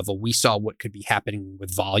macro level, we saw what could be happening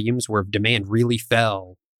with volumes, where demand really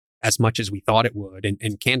fell as much as we thought it would.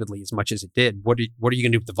 And candidly, as much as it did, what are you going to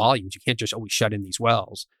do with the volumes? You can't just always shut in these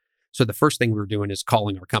wells. So the first thing we were doing is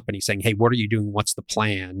calling our company saying, hey, what are you doing? What's the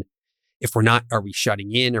plan? If we're not, are we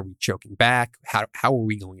shutting in? Are we choking back? How are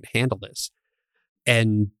we going to handle this?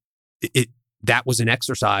 And that was an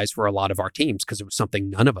exercise for a lot of our teams, because it was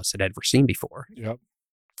something none of us had ever seen before. Yep.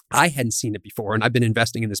 I hadn't seen it before, and I've been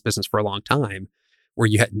investing in this business for a long time, where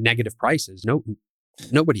you had negative prices.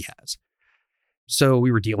 Nobody has. So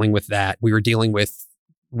we were dealing with that. We were dealing with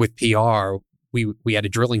PR. We had a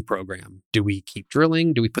drilling program. Do we keep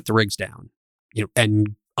drilling? Do we put the rigs down?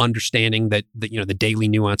 And understanding that the daily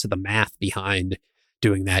nuance of the math behind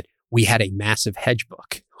doing that. We had a massive hedge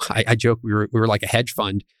book. I joke we were like a hedge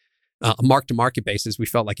fund. A mark-to-market basis, we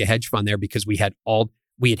felt like a hedge fund there, because we had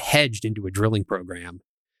hedged into a drilling program.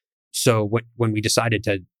 So when we decided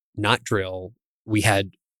to not drill, we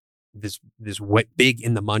had this big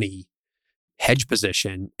in the money hedge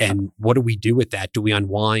position. And what do we do with that? Do we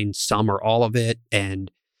unwind some or all of it and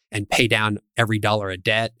pay down every dollar of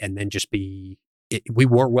debt, and then just we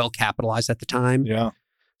were well capitalized at the time. Yeah.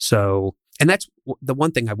 So, and that's the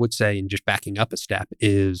one thing I would say, and just backing up a step,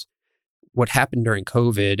 is what happened during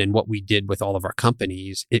COVID and what we did with all of our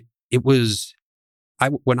companies. it was,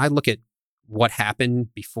 when I look at what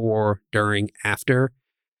happened before, during, after,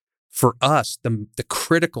 for us, the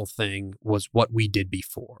critical thing was what we did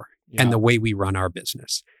before and the way we run our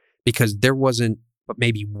business, because there wasn't but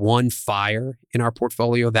maybe one fire in our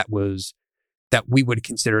portfolio that we would have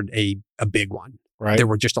considered a big one. Right. There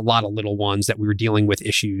were just a lot of little ones that we were dealing with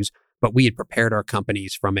issues, but we had prepared our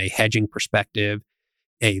companies from a hedging perspective,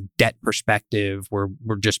 a debt perspective, where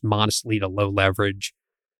we're just modestly to low leverage,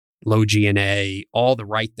 low G&A, all the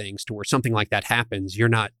right things to where something like that happens.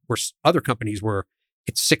 Where other companies were,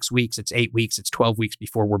 it's 6 weeks, it's 8 weeks, it's 12 weeks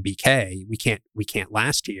before we're BK. We can't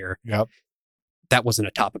last here. Yep. That wasn't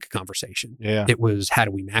a topic of conversation. Yeah. It was, how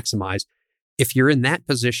do we maximize? If you're in that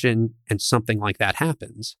position and something like that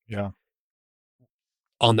happens,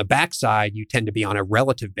 on the backside, you tend to be on a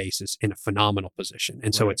relative basis in a phenomenal position.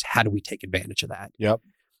 And so it's, how do we take advantage of that? Yep.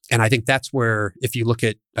 And I think that's where, if you look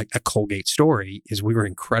at a Colgate story, is we were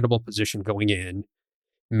in incredible position going in,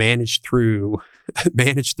 managed through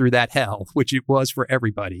that hell, which it was for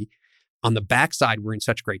everybody. On the backside, we're in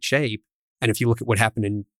such great shape. And if you look at what happened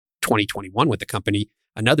in 2021 with the company,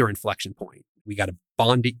 another inflection point. We got a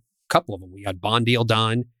couple of them. We got a bond deal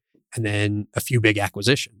done, and then a few big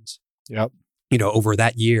acquisitions. Yep. Over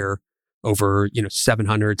that year, over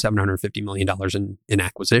 $750 million in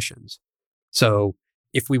acquisitions. So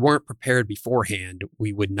if we weren't prepared beforehand,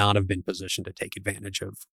 we would not have been positioned to take advantage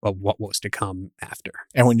of what was to come after.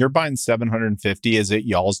 And when you're buying 750, is it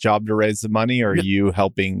y'all's job to raise the money, or are you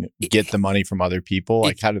helping get the money from other people?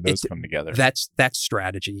 Like, how do those come together? That's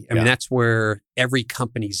strategy. I mean, that's where every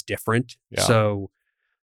company's different. Yeah. So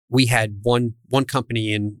we had one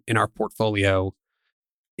company in our portfolio,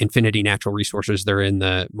 Infinity Natural Resources. They're in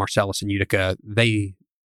the Marcellus and Utica. They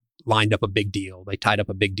lined up a big deal. They tied up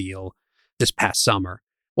a big deal this past summer.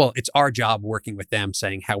 Well, it's our job working with them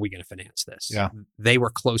saying, how are we going to finance this? Yeah. They were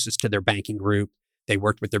closest to their banking group. They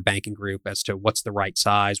worked with their banking group as to what's the right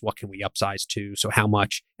size, what can we upsize to, so how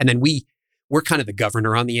much? And then we're kind of the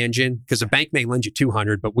governor on the engine, because a bank may lend you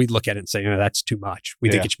 200, but we look at it and say, that's too much. We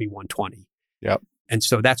think it should be 120. Yep. And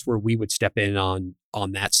so that's where we would step in on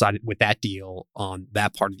that side with that deal, on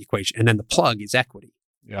that part of the equation. And then the plug is equity.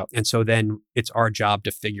 Yep. And so then it's our job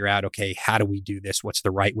to figure out, okay, how do we do this? What's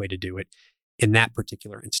the right way to do it in that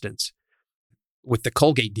particular instance? With the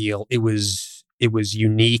Colgate deal, it was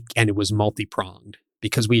unique, and it was multi-pronged,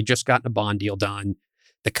 because we had just gotten a bond deal done.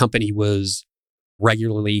 The company was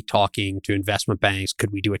regularly talking to investment banks.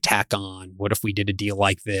 Could we do a tack on? What if we did a deal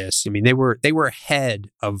like this? I mean, they were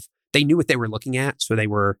ahead of, they knew what they were looking at, so they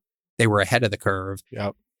were ahead of the curve.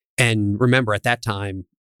 Yep. And remember, at that time,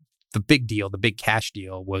 the big deal, the big cash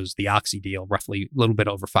deal, was the Oxy deal, roughly a little bit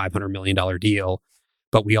over $500 million deal.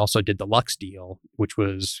 But we also did the Lux deal, which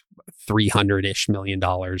was $300-ish million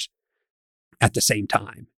at the same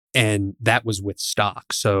time. And that was with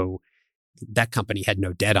stock. So that company had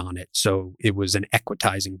no debt on it. So it was an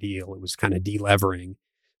equitizing deal. It was kind of delevering.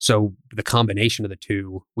 So the combination of the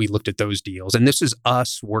two, we looked at those deals. And this is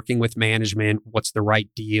us working with management. What's the right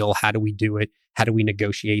deal? How do we do it? How do we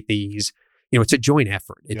negotiate these? It's a joint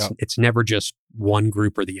effort. It's never just one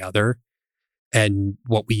group or the other. And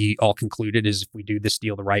what we all concluded is, if we do this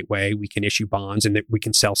deal the right way, we can issue bonds, and that we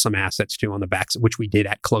can sell some assets too on the backs, which we did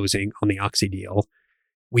at closing on the Oxy deal.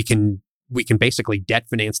 We can basically debt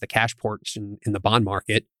finance the cash portion in the bond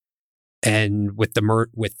market. And with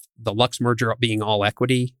the Lux merger being all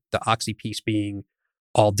equity, the Oxy piece being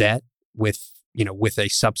all debt, with a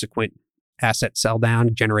subsequent asset sell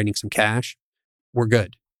down, generating some cash, we're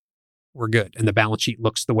good. And the balance sheet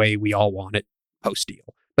looks the way we all want it post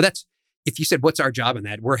deal. But that's, if you said, what's our job in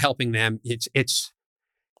that? We're helping them. It's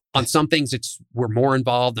on some things, we're more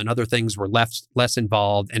involved, and other things we're less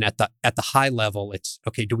involved. And at the high level, it's,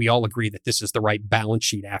 okay, do we all agree that this is the right balance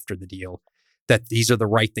sheet after the deal? That these are the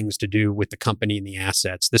right things to do with the company and the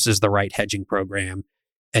assets? This is the right hedging program.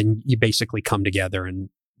 And you basically come together and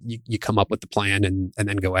you come up with the plan and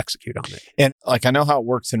then go execute on it. And I know how it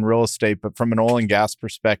works in real estate, but from an oil and gas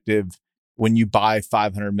perspective, when you buy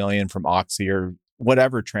 $500 million from Oxy or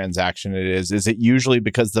whatever transaction it is it usually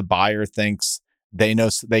because the buyer thinks they know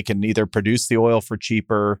they can either produce the oil for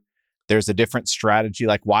cheaper? There's a different strategy.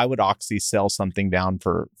 Like, why would Oxy sell something down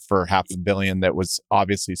for $500 million that was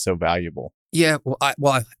obviously so valuable? Yeah,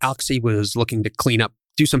 well, Oxy was looking to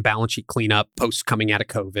do some balance sheet cleanup post coming out of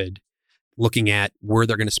COVID, looking at where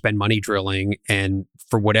they're going to spend money drilling. And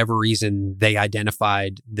for whatever reason, they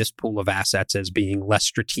identified this pool of assets as being less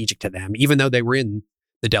strategic to them, even though they were in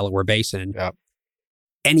the Delaware Basin. Yeah.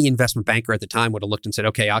 Any investment banker at the time would have looked and said,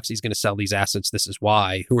 okay, Oxy's going to sell these assets. This is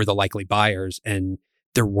why. Who are the likely buyers? And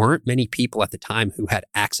there weren't many people at the time who had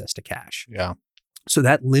access to cash. Yeah. So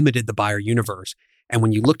that limited the buyer universe. And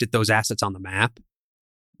when you looked at those assets on the map,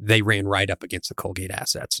 they ran right up against the Colgate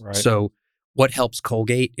assets. Right. So what helps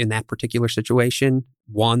Colgate in that particular situation?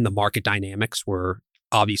 One, the market dynamics were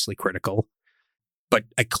obviously critical. But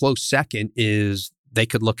a close second is they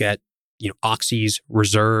could look at, Oxy's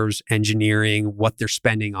reserves, engineering, what they're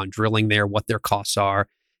spending on drilling there, what their costs are,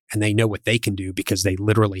 and they know what they can do because they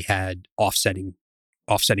literally had offsetting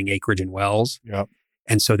acreage and wells. Yep.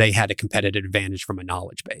 And so they had a competitive advantage from a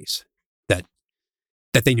knowledge base that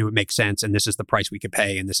they knew it makes sense, and this is the price we could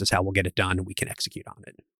pay, and this is how we'll get it done, and we can execute on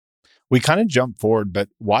it. We kind of jumped forward, but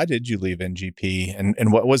why did you leave NGP?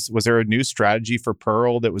 And what was there a new strategy for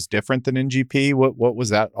Pearl that was different than NGP? What was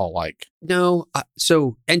that all like? No,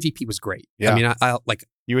 so NGP was great. Yeah. I mean, I like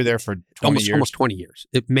you were there for 20 years. Almost 20 years.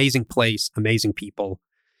 Amazing place, amazing people.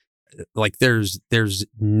 Like there's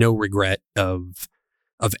no regret of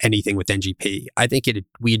anything with NGP. I think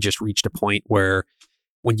we had just reached a point where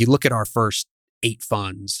when you look at our first 8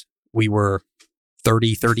 funds, we were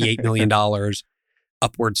 $38 million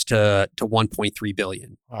upwards to $1.3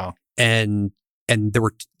 billion. Wow. And there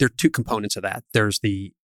are 2 components of that. There's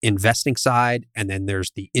the investing side, and then there's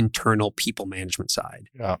the internal people management side.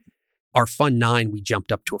 Yeah. Our fund 9, we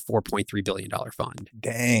jumped up to a $4.3 billion fund.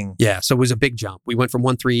 Dang. Yeah. So it was a big jump. We went from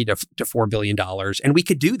 1.3 to $4 billion. And we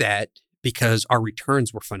could do that because our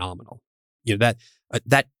returns were phenomenal. That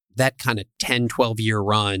kind of 10, 12-year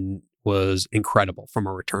run was incredible from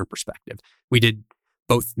a return perspective. We did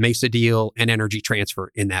both Mesa deal and Energy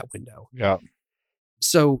Transfer in that window. Yeah.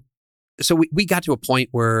 So we got to a point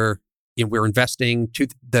where we're investing to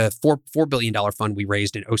the $4 billion fund we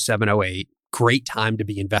raised in 07, 08. Great time to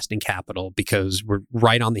be investing capital because we're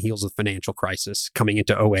right on the heels of the financial crisis coming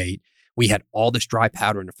into 08. We had all this dry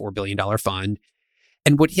powder in a $4 billion fund.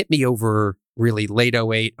 And what hit me over really late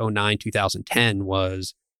 08, 09, 2010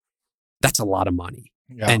 was that's a lot of money.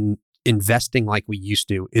 Yeah. And investing like we used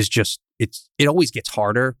to is just, it always gets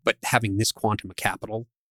harder, but having this quantum of capital,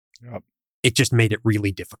 Yep. It just made it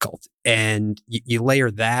really difficult. And you layer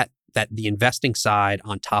that the investing side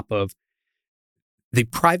on top of the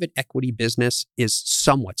private equity business is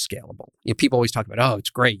somewhat scalable. People always talk about, oh, it's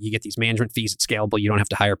great. You get these management fees. It's scalable. You don't have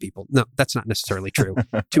to hire people. No, that's not necessarily true.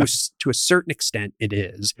 To a certain extent, it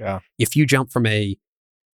is. Yeah. If you jump from a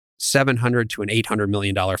 $700 to an $800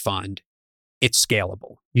 million fund, it's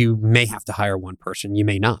scalable. You may have to hire one person. You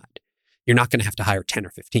may not. You're not going to have to hire 10 or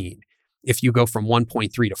 15. If you go from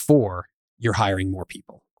 1.3 to 4, you're hiring more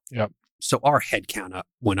people. Yep. So our headcount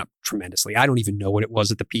went up tremendously. I don't even know what it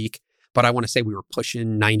was at the peak, but I want to say we were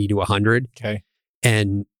pushing 90 to 100. Okay.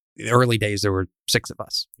 And in the early days, there were 6 of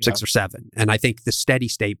us, 6 or 7. And I think the steady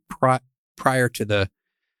state prior to the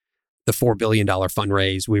 $4 billion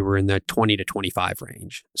fundraise, we were in the 20 to 25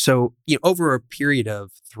 range. So, over a period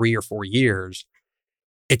of 3 or 4 years,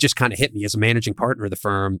 it just kind of hit me as a managing partner of the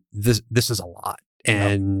firm. This is a lot.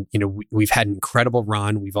 And, we've had an incredible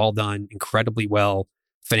run. We've all done incredibly well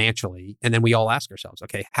financially. And then we all ask ourselves,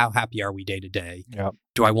 okay, how happy are we day to day? Yep.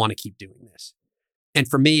 Do I want to keep doing this? And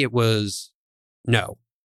for me, it was no.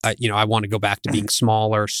 I want to go back to being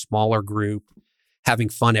smaller group, having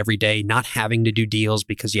fun every day, not having to do deals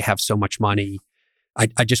because you have so much money.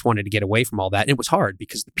 I just wanted to get away from all that. And it was hard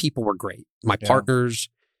because the people were great. My partners,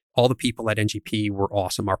 all the people at NGP were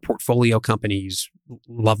awesome. Our portfolio companies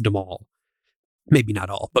loved them all. Maybe not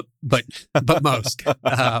all, but most.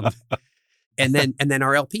 And then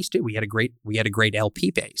our LPs too. We had a great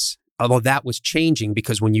LP base. Although that was changing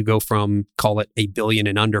because when you go from, call it $1 billion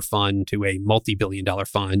and under fund to a multi-billion-dollar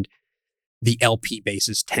fund, the LP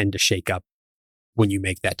bases tend to shake up when you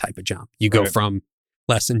make that type of jump. You go from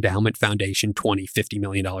less endowment foundation, $20, $50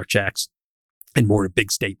 million checks, and more to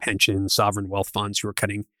big state pensions, sovereign wealth funds who are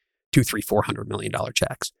cutting $200, $300, $400 million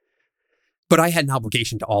checks. But I had an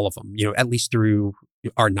obligation to all of them, at least through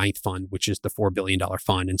our 9th fund, which is the $4 billion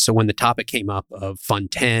fund. And so when the topic came up of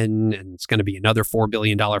Fund 10 and it's going to be another $4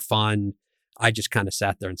 billion fund, I just kind of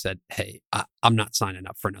sat there and said, hey, I'm not signing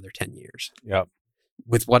up for another 10 years. Yep.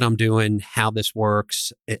 With what I'm doing, how this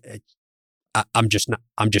works, I'm just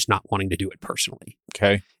not wanting to do it personally.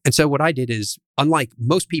 Okay. And so what I did is, unlike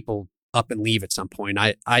most people up and leave at some point,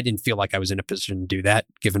 I didn't feel like I was in a position to do that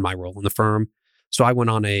given my role in the firm. So I went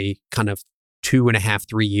on a kind of 2.5,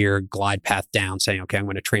 3 year glide path down saying, okay, I'm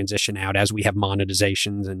going to transition out as we have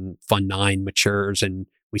monetizations and Fund 9 matures and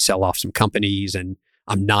we sell off some companies, and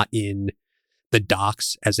I'm not in the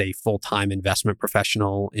docs as a full-time investment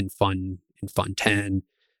professional in Fund 10.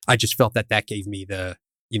 I just felt that gave me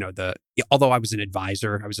although I was an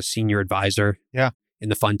advisor, I was a senior advisor in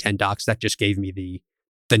the Fund 10 docs, that just gave me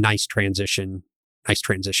the nice transition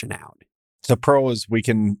out. So pro is we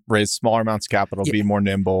can raise smaller amounts of capital, be more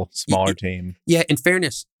nimble, smaller team. Yeah. In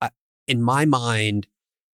fairness, in my mind,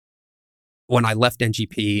 when I left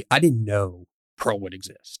NGP, I didn't know Pearl would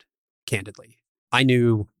exist, candidly. I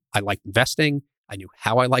knew I liked investing. I knew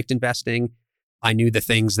how I liked investing. I knew the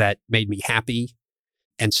things that made me happy.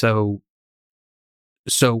 And so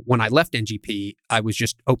when I left NGP, I was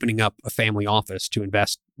just opening up a family office to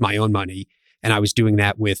invest my own money. And I was doing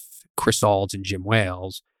that with Chris Alds and Jim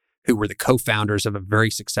Wales, who were the co-founders of a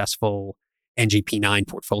very successful NGP9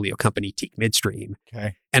 portfolio company, Teak Midstream.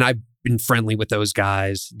 Okay. And I've been friendly with those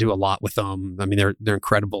guys, do a lot with them. I mean, they're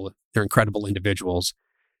incredible. They're incredible individuals.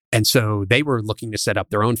 And so they were looking to set up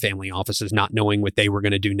their own family offices, not knowing what they were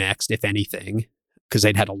going to do next, if anything, because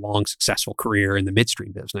they'd had a long, successful career in the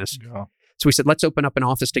midstream business. Yeah. So we said, let's open up an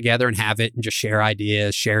office together and have it and just share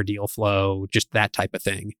ideas, share deal flow, just that type of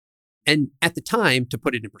thing. And at the time, to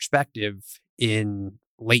put it in perspective, in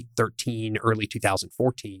late 13, early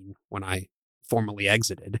 2014, when I formally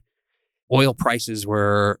exited, oil prices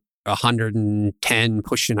were 110,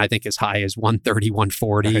 pushing, I think, as high as 130,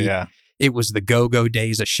 140. Yeah. It was the go-go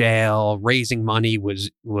days of shale. Raising money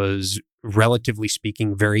was relatively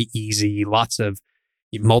speaking very easy. Lots of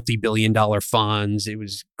multi-billion-dollar funds. It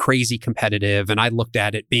was crazy competitive. And I looked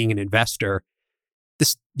at it being an investor.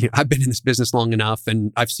 I've been in this business long enough,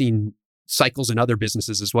 and I've seen cycles in other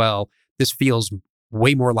businesses as well. This feels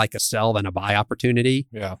way more like a sell than a buy opportunity.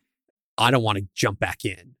 Yeah. I don't want to jump back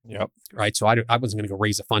in. Yep. Right. So I wasn't going to go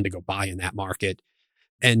raise a fund to go buy in that market.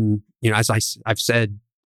 And, as I've said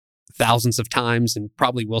thousands of times, and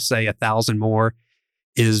probably will say 1,000 more,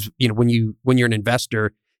 is, when you're an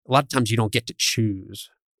investor, a lot of times you don't get to choose,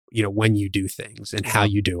 when you do things and how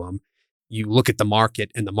you do them. You look at the market,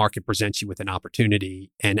 and the market presents you with an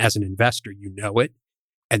opportunity. And as an investor, you know it,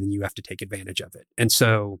 and then you have to take advantage of it. And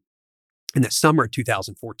so in the summer of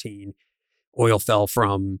 2014, oil fell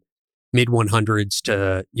from mid 100s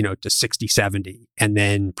to 60, 70, and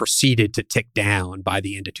then proceeded to tick down by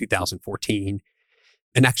the end of 2014.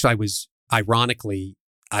 And actually,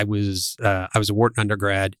 I was a Wharton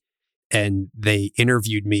undergrad, and they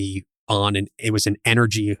interviewed me it was an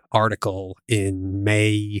energy article in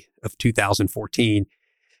May of 2014.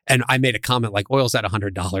 And I made a comment like, oil's at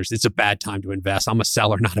 $100. It's a bad time to invest. I'm a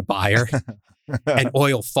seller, not a buyer. And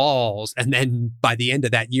oil falls. And then by the end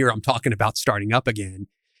of that year, I'm talking about starting up again.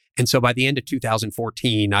 And so by the end of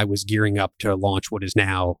 2014, I was gearing up to launch what is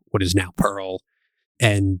now Pearl.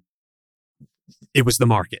 And it was the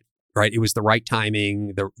market, right? It was the right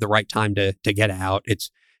timing, the right time to get out.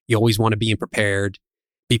 You always want to be prepared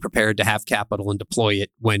to have capital and deploy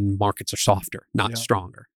it when markets are softer, not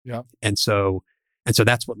stronger. Yeah. And so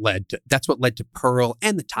that's what led to Pearl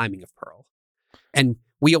and the timing of Pearl. And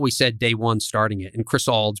we always said day one starting it, and Chris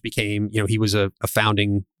Alds became, he was a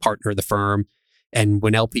founding partner of the firm. And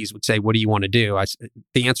when LPs would say, what do you want to do?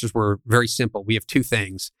 The answers were very simple. We have two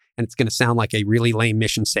things, and it's going to sound like a really lame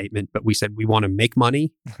mission statement, but we said, we want to make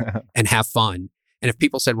money and have fun. And if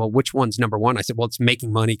people said, well, which one's number one? I said, well, it's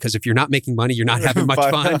making money, because if you're not making money, you're not having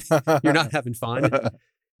much fun. You're not having fun.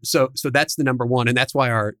 So that's the number one. And that's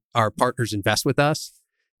why our partners invest with us.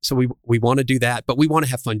 So we want to do that, but we want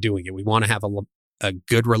to have fun doing it. We want to have a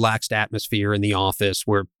good, relaxed atmosphere in the office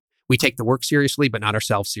where we take the work seriously, but not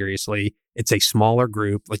ourselves seriously. It's a smaller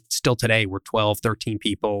group. Like still today, we're 12, 13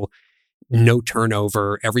 people, no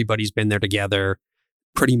turnover. Everybody's been there together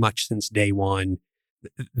pretty much since day one.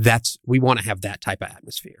 We want to have that type of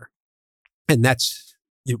atmosphere. And that's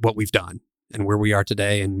what we've done and where we are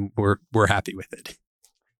today. And we're happy with it.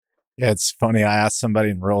 Yeah, it's funny. I asked somebody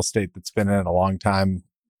in real estate that's been in it a long time,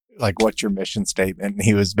 like, what's your mission statement? And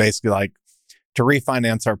he was basically like, to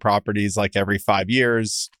refinance our properties like every 5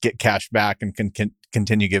 years, get cash back, and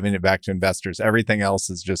continue giving it back to investors. Everything else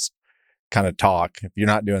is just kind of talk. If you're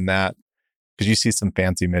not doing that, because you see some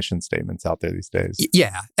fancy mission statements out there these days.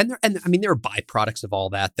 Yeah. And I mean, there are byproducts of all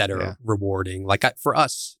that are rewarding. Like for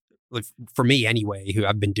us, for me anyway, who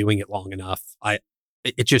I've been doing it long enough,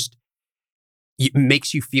 it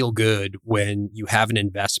makes you feel good when you have an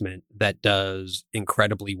investment that does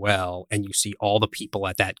incredibly well and you see all the people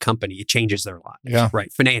at that company. It changes their lives,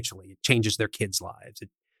 right? Financially, it changes their kids' lives.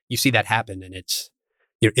 You see that happen, and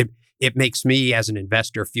it makes me as an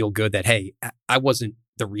investor feel good that, hey, I wasn't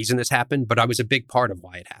the reason this happened, but I was a big part of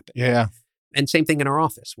why it happened. Yeah. And same thing in our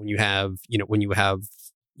office when you have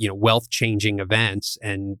wealth changing events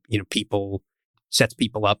and people sets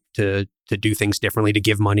people up to do things differently, to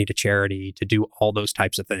give money to charity, to do all those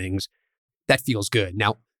types of things. That feels good.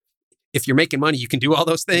 Now, if you're making money, you can do all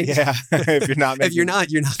those things. Yeah. If you're not, you're not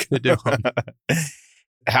going to do them.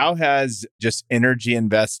 How has just energy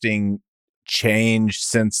investing changed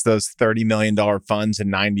since those $30 million funds in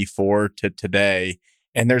 94 to today.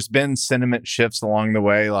 And there's been sentiment shifts along the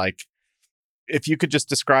way. Like, if you could just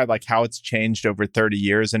describe like how it's changed over 30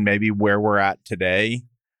 years and maybe where we're at today,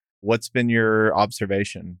 what's been your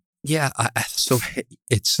observation? Yeah. So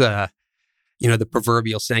it's, the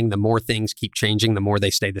proverbial saying, the more things keep changing, the more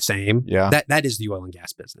they stay the same. Yeah. That is the oil and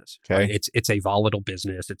gas business. Okay. Right? It's a volatile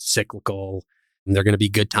business. It's cyclical. And there are going to be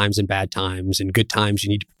good times and bad times. And good times, you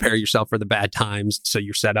need to prepare yourself for the bad times. So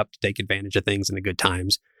you're set up to take advantage of things in the good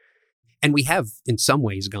times. And we have, in some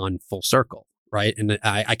ways, gone full circle, right? And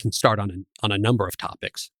I can start on a number of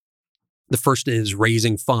topics. The first is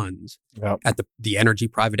raising funds at the energy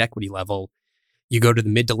private equity level. You go to the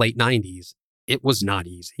mid to late 90s, it was not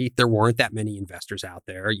easy. There weren't that many investors out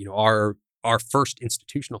there. Our first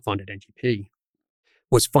institutional fund at NGP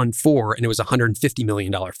was Fund 4, and it was a $150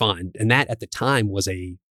 million fund. And that at the time was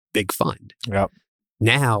a big fund. Yep.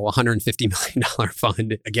 Now, a $150 million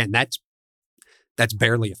fund, again, that's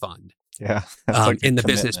barely a fund. Yeah. Like in the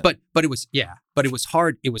business. But it was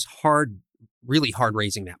hard. It was hard, really hard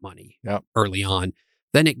raising that money early on.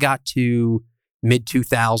 Then it got to mid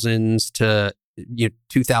 2000s to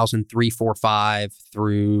 2003, 4, 5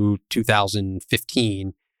 through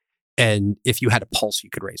 2015. And if you had a pulse, you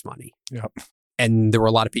could raise money. Yep. And there were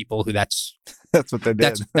a lot of people who that's what they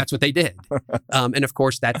did. That's what they did. And of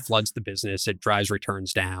course, that floods the business. It drives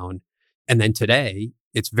returns down. And then today,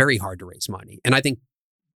 it's very hard to raise money. And I think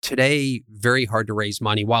today, very hard to raise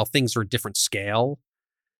money. While things are a different scale,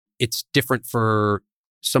 it's different for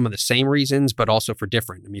some of the same reasons, but also for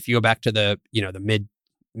different. I mean, if you go back to the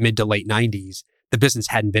mid to late 90s, the business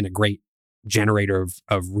hadn't been a great generator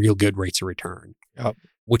of real good rates of return. Yep.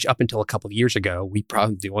 Which up until a couple of years ago,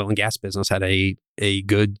 the oil and gas business had a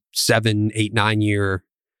good 7, 8, 9 year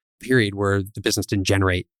period where the business didn't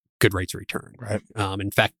generate good rates of return. Right.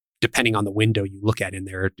 In fact, depending on the window you look at in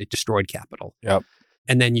there, it destroyed capital. Yep.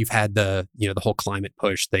 And then you've had the whole climate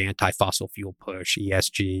push, the anti-fossil fuel push,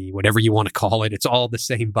 ESG, whatever you want to call it. It's all the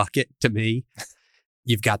same bucket to me.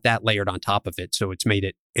 You've got that layered on top of it, so it's made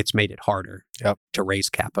it harder to raise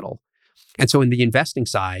capital. And so in the investing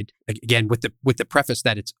side, again, with the preface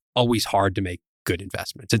that it's always hard to make good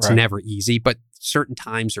investments. It's never easy, but certain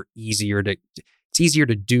times are easier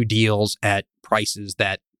to do deals at prices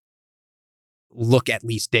that look at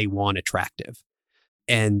least day one attractive.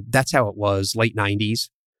 And that's how it was late 90s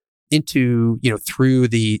into, through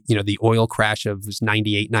the oil crash of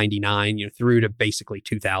 98, 99, through to basically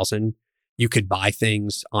 2000. You could buy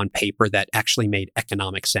things on paper that actually made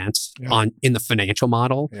economic sense in the financial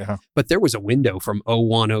model. Yeah. But there was a window from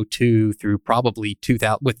 01, 02 through probably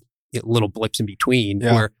 2000 with little blips in between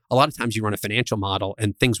where a lot of times you run a financial model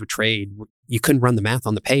and things would trade. You couldn't run the math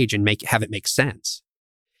on the page and have it make sense.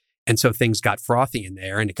 And so things got frothy in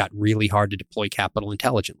there and it got really hard to deploy capital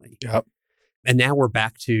intelligently. Yep. And now we're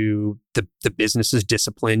back to the business is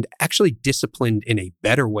disciplined in a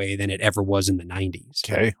better way than it ever was in the 90s.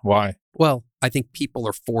 Okay. Why? Well, I think people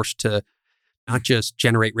are forced to not just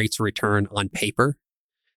generate rates of return on paper,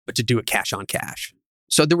 but to do it cash on cash.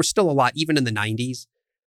 So there was still a lot, even in the 90s,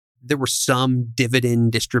 there were some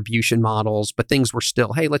dividend distribution models, but things were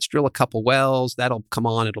still, hey, let's drill a couple wells. That'll come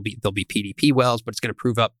on. They'll be PDP wells, but it's going to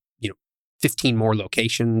prove up, 15 more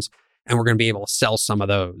locations. And we're going to be able to sell some of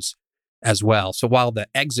those as well. So while the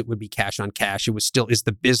exit would be cash on cash, it was still, is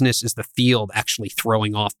the field actually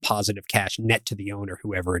throwing off positive cash net to the owner,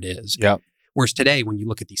 whoever it is. Yeah. Whereas today, when you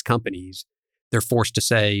look at these companies, they're forced to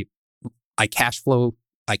say, I cash flow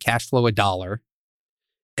 $1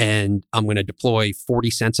 and I'm going to deploy 40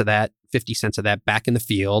 cents of that, 50 cents of that back in the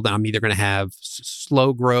field. And I'm either going to have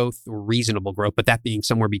slow growth or reasonable growth, but that being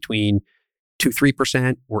somewhere between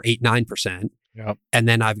 2-3% or 8-9%. Yep. And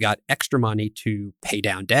then I've got extra money to pay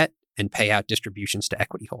down debt and pay out distributions to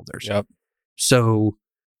equity holders. Yep. So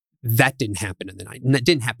that didn't happen in the 90s. And that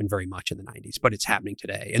didn't happen very much in the 90s, but it's happening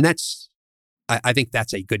today. And I think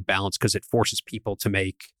that's a good balance because it forces people to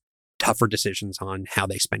make tougher decisions on how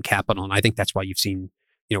they spend capital. And I think that's why you've seen,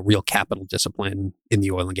 real capital discipline in the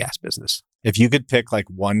oil and gas business. If you could pick like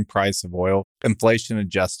one price of oil, inflation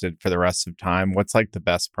adjusted for the rest of time, what's like the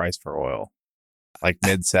best price for oil? Like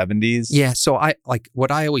mid 70s? Yeah. So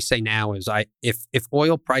what I always say now is if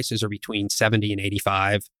oil prices are between 70 and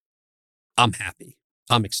 85, I'm happy.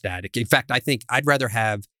 I'm ecstatic. In fact, I think I'd rather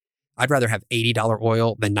have $80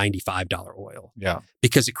 oil than $95 oil. Yeah.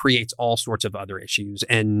 Because it creates all sorts of other issues.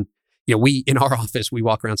 And, we, in our office, we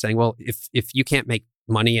walk around saying, well, if you can't make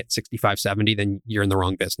money at 65, 70, then you're in the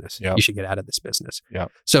wrong business. Yep. You should get out of this business. Yeah.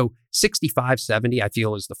 So 65, 70, I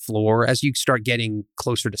feel is the floor. As you start getting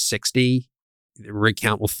closer to 60, the rig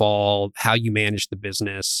count will fall, how you manage the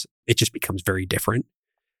business, it just becomes very different.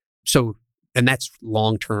 So, and that's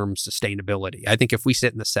long-term sustainability. I think if we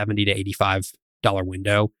sit in the $70 to $85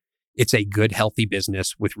 window, it's a good, healthy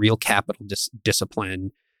business with real capital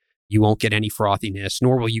discipline. You won't get any frothiness,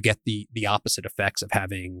 nor will you get the opposite effects of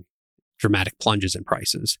having dramatic plunges in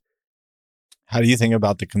prices. How do you think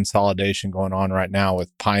about the consolidation going on right now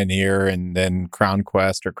with Pioneer and then Crown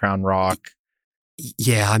Quest or Crown Rock?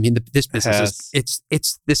 Yeah, I mean, this business it's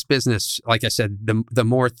this business. Like I said, the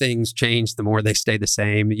more things change, the more they stay the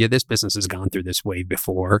same. Yeah, this business has gone through this wave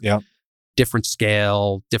before. Yeah, different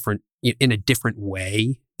scale, different in a different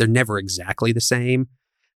way. They're never exactly the same.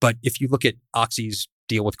 But if you look at Oxy's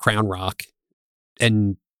deal with Crown Rock,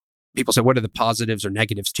 and people say, what are the positives or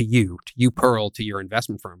negatives to you, Pearl, to your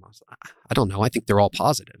investment firm? I was like, I don't know. I think they're all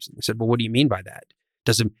positives. And they said, well, what do you mean by that?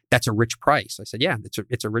 That's a rich price. I said, yeah,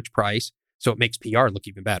 it's a rich price. So it makes PR look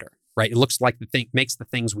even better, right? It looks like makes the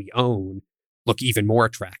things we own look even more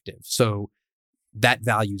attractive. So that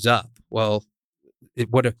value's up. Well,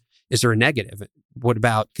 is there a negative? What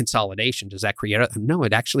about consolidation? Does that create no,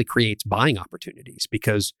 it actually creates buying opportunities,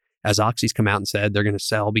 because as Oxy's come out and said, they're going to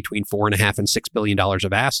sell between $4.5 and $6 billion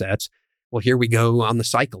of assets. Well, here we go on the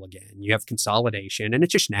cycle again. You have consolidation, and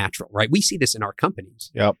it's just natural, right? We see this in our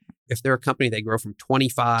companies. Yep. If they're a company, they grow from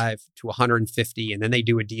 25 to 150, and then they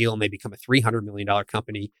do a deal and they become a $300 million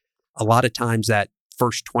company. A lot of times that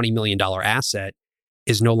first $20 million asset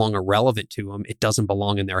is no longer relevant to them. It doesn't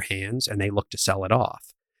belong in their hands, and they look to sell it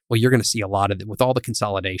off. Well, you're going to see a lot of it with all the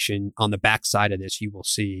consolidation. On the backside of this, you will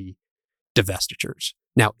see divestitures.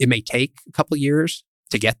 Now, it may take a couple of years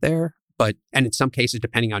to get there, and in some cases,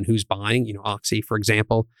 depending on who's buying, Oxy, for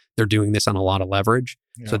example, they're doing this on a lot of leverage.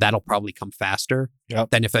 Yeah. So that'll probably come faster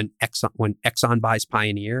than if when Exxon buys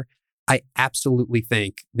Pioneer. I absolutely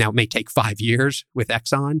think, now it may take 5 years with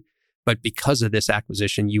Exxon, but because of this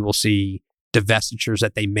acquisition, you will see divestitures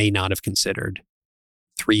that they may not have considered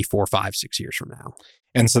 3, 4, 5, 6 years from now.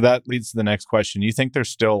 And so that leads to the next question. You think there's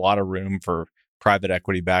still a lot of room for private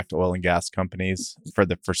equity backed oil and gas companies for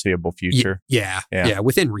the foreseeable future? Yeah,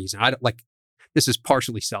 within reason. I don't this is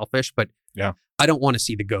partially selfish, but I don't want to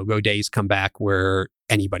see the go-go days come back where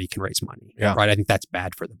anybody can raise money. Yeah. Right. I think that's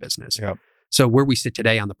bad for the business. Yeah. So where we sit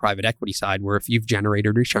today on the private equity side, where if you've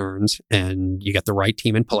generated returns and you got the right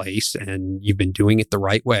team in place and you've been doing it the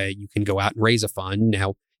right way, you can go out and raise a fund.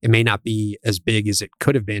 Now, it may not be as big as it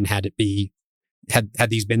could have been had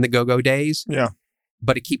these been the go-go days. Yeah.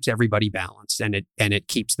 But it keeps everybody balanced, and it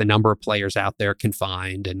keeps the number of players out there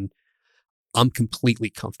confined. And I'm completely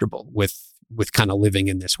comfortable with kind of living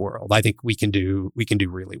in this world. I think we can do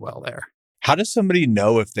really well there. How does somebody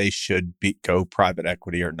know if they should go private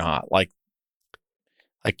equity or not? Like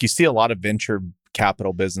you see a lot of venture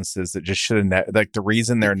capital businesses that just shouldn't. Like the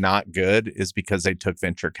reason they're not good is because they took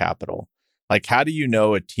venture capital. Like, how do you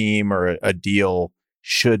know a team or a deal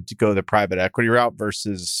should go the private equity route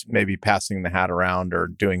versus maybe passing the hat around or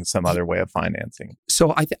doing some other way of financing?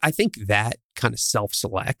 So I think that kind of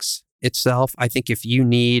self-selects itself. I think if you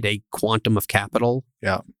need a quantum of capital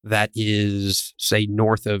that is, say,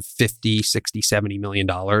 north of $50, $60, $70 million,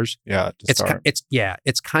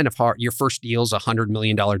 it's kind of hard. Your first deal is a $100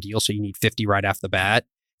 million deal, so you need 50 right off the bat,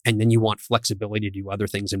 and then you want flexibility to do other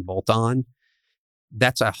things in bolt-on.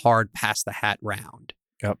 That's a hard pass the hat round.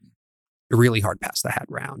 Yep. Really hard pass the hat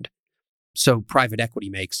round. So private equity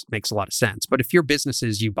makes a lot of sense. But if your business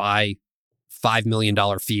is you buy $5 million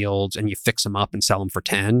fields and you fix them up and sell them for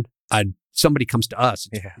 10, somebody comes to us.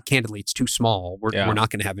 Candidly, it's too small. We're not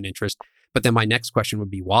going to have an interest. But then my next question would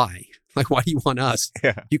be why? Like, why do you want us?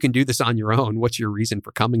 Yeah. You can do this on your own. What's your reason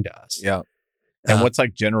for coming to us? Yeah. And what's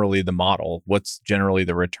like generally the model? What's generally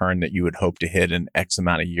the return that you would hope to hit in X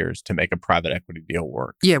amount of years to make a private equity deal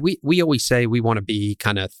work? Yeah, we always say we want to be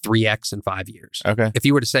kind of 3X in 5 years. Okay. If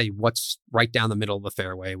you were to say what's right down the middle of the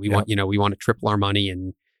fairway, we want to triple our money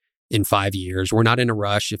in 5 years. We're not in a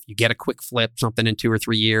rush. If you get a quick flip, something in 2 or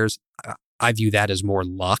 3 years, I view that as more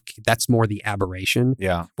luck. That's more the aberration.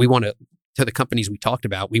 Yeah. We want to the companies we talked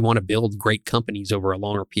about, we want to build great companies over a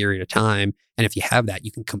longer period of time. And if you have that,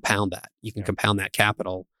 you can compound that. You can compound that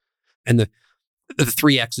capital. And the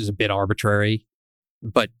 3X is a bit arbitrary,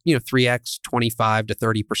 but 3X, 25 to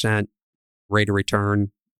 30% rate of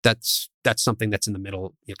return, that's something that's in the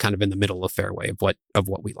middle, kind of in the middle of fairway of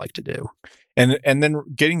what we like to do. And then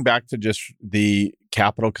getting back to just the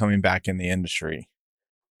capital coming back in the industry,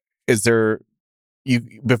 is there,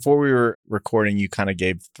 before we were recording, you kind of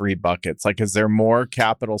gave 3 buckets. Like, is there more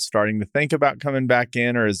capital starting to think about coming back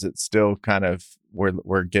in, or is it still kind of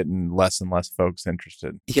we're getting less and less folks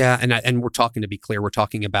interested? Yeah, and we're talking, to be clear, we're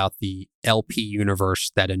talking about the LP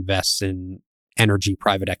universe that invests in energy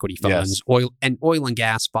private equity funds, oil and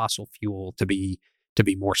gas, fossil fuel to be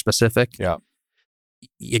more specific. Yeah.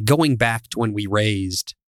 Going back to when we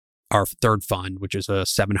raised our third fund, which is a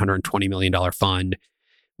 $720 million fund,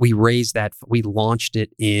 we launched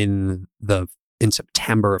it in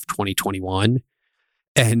September of 2021.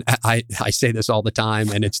 And I say this all the time,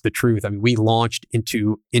 and it's the truth. I mean, we launched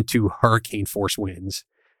into hurricane force winds.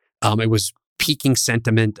 It was peaking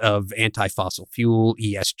sentiment of anti-fossil fuel,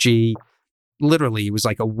 ESG. Literally, it was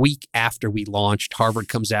like a week after we launched, Harvard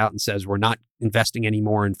comes out and says, we're not investing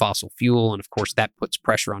anymore in fossil fuel. And of course, that puts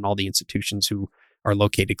pressure on all the institutions who are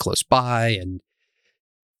located close by. And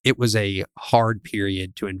it was a hard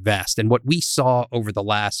period to invest. And what we saw over the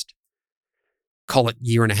last, call it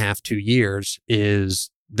year and a half, 2 years,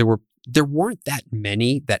 is there weren't that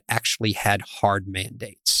many that actually had hard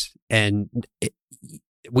mandates. And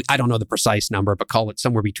I don't know the precise number, but call it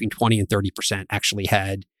somewhere between 20 and 30% actually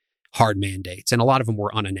had hard mandates. And a lot of them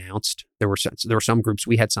were unannounced. There were some groups,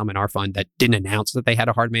 we had some in our fund that didn't announce that they had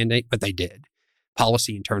a hard mandate, but they did.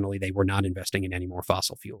 Policy internally, they were not investing in any more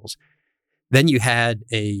fossil fuels. Then you had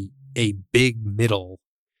a big middle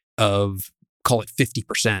of, call it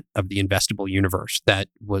 50% of the investable universe that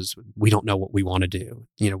was, we don't know what we want to do.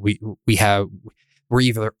 We're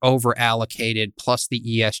either over allocated plus the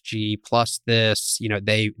ESG plus this,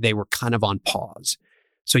 they were kind of on pause.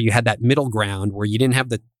 So you had that middle ground where you didn't have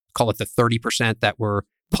call it the 30% that were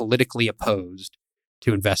politically opposed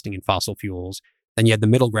to investing in fossil fuels. Then you had the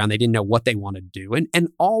middle ground. They didn't know what they wanted to do. And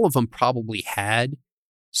all of them probably had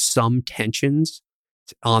some tensions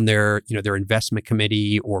on their investment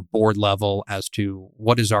committee or board level as to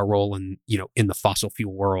what is our role in the fossil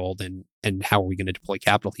fuel world and how are we going to deploy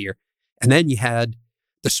capital here. And then you had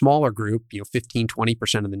the smaller group, 15,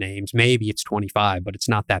 20% of the names, maybe it's 25, but it's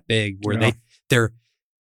not that big, where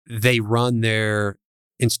they run their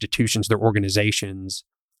institutions, their organizations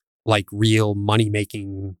like real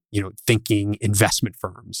money-making, thinking investment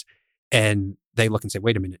firms. And they look and say,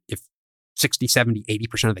 wait a minute, if 60, 70,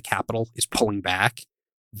 80% of the capital is pulling back,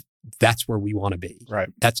 that's where we want to be. Right.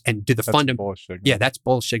 That's bullish signal. Yeah, that's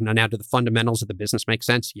bullish signal. Now, do the fundamentals of the business make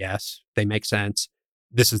sense? Yes, they make sense.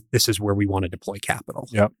 This is where we want to deploy capital.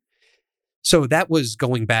 Yep. So that was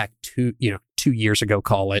going back to 2 years ago,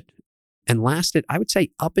 call it, and lasted, I would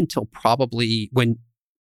say, up until probably when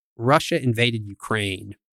Russia invaded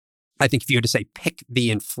Ukraine. I think if you had to say, pick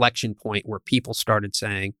the inflection point where people started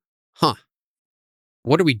saying,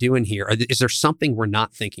 what are we doing here? Is there something we're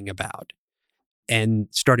not thinking about? And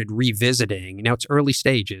started revisiting. Now, it's early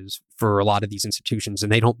stages for a lot of these institutions,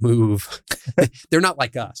 and they don't move. They're not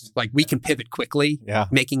like us. Like, we can pivot quickly,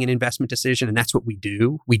 making an investment decision, and that's what we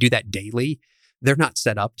do. We do that daily. They're not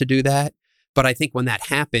set up to do that. But I think when that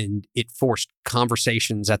happened, it forced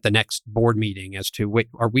conversations at the next board meeting as to, wait,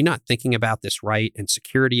 are we not thinking about this right? And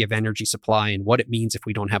security of energy supply and what it means if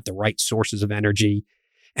we don't have the right sources of energy.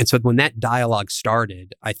 And so when that dialogue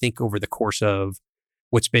started, I think over the course of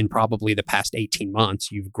what's been probably the past 18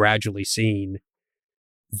 months, you've gradually seen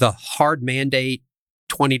the hard mandate,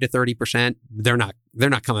 20 to 30%, they're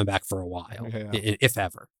not coming back for a while, if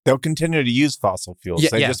ever. They'll continue to use fossil fuels.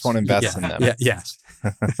 They just won't invest in them. Yes.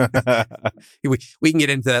 we can get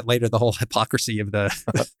into that later, the whole hypocrisy of the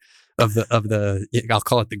I'll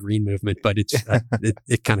call it the green movement, but it's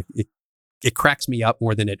it cracks me up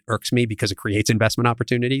more than it irks me because it creates investment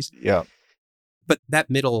opportunities. Yeah. But that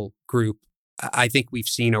middle group, I think we've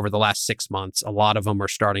seen over the last 6 months, a lot of them are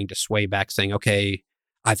starting to sway back saying, okay,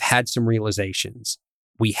 I've had some realizations.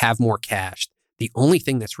 We have more cash. The only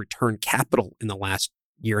thing that's returned capital in the last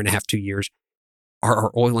year and a half, 2 years are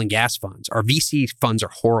our oil and gas funds. Our VC funds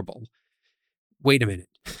are horrible. Wait a minute.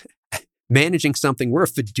 Managing something, we're a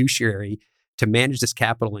fiduciary to manage this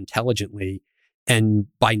capital intelligently. And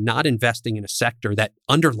by not investing in a sector that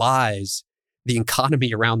underlies the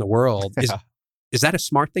economy around the world, is that a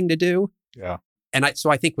smart thing to do? Yeah. And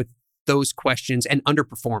I think with those questions and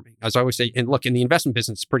underperforming, as I always say, and look, in the investment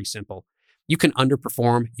business, it's pretty simple. You can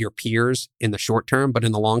underperform your peers in the short term, but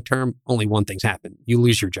in the long term, only one thing's happened. You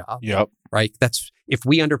lose your job. Yep. Right? That's, if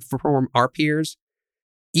we underperform our peers,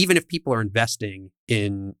 even if people are investing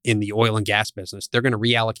in the oil and gas business, they're going to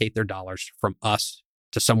reallocate their dollars from us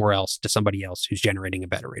to somewhere else, to somebody else who's generating a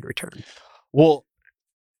better rate of return. Well,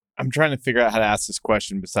 I'm trying to figure out how to ask this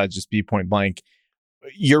question besides just be point blank.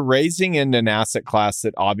 You're raising in an asset class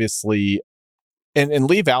that obviously, and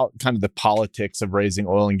leave out kind of the politics of raising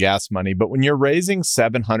oil and gas money, but when you're raising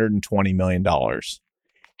 $720 million,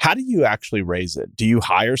 how do you actually raise it? Do you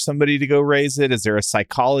hire somebody to go raise it? Is there a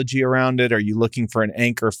psychology around it? Are you looking for an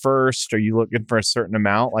anchor first? Are you looking for a certain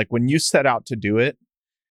amount? Like, when you set out to do it,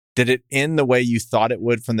 Did it end the way you thought it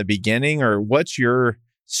would from the beginning, or what's your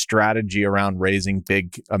strategy around raising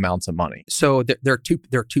big amounts of money? So there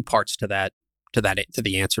are two parts to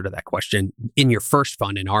the answer to that question. In your first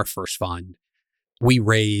fund, in our first fund, we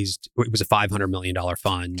raised, it was a $500 million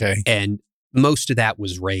fund. Okay. And most of that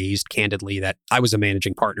was raised, candidly, that I was a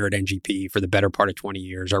managing partner at NGP for the better part of 20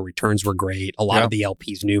 years. Our returns were great. A lot of the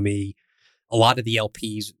LPs knew me. A lot of the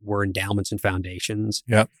LPs were endowments and foundations.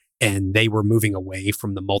 Yep. And they were moving away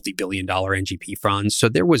from the multi-billion-dollar NGP funds. So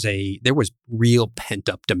there was real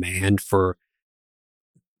pent-up demand for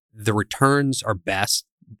the returns are best.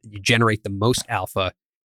 You generate the most alpha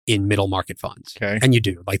in middle market funds. Okay. And you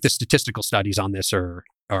do. Like the statistical studies on this are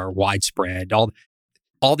widespread.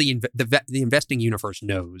 All the investing universe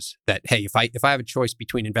knows that, hey, if I have a choice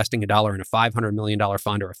between investing $1 in a $500 million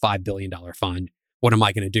fund or a $5 billion fund, what am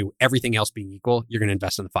I going to do? Everything else being equal, you're going to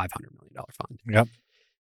invest in the $500 million fund. Yep.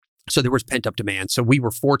 So there was pent-up demand. So we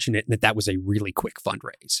were fortunate in that was a really quick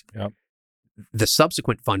fundraise. Yep. The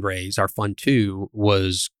subsequent fundraise, our fund 2,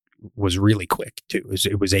 was really quick too.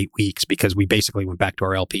 It was 8 weeks because we basically went back to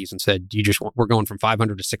our LPs and said, we're going from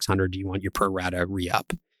 500 to 600. Do you want your pro rata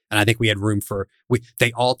re-up? And I think we had room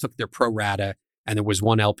they all took their pro rata, and there was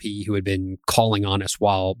one LP who had been calling on us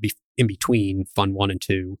while in between fund 1 and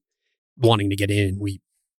 2, wanting to get in. We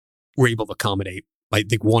were able to accommodate, I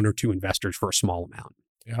think, 1 or 2 investors for a small amount.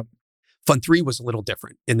 Yep. Fund 3 was a little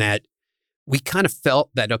different in that we kind of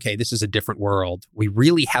felt that, okay, this is a different world. We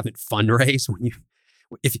really haven't fundraised.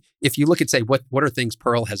 If you look at, say, what are things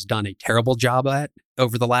Pearl has done a terrible job at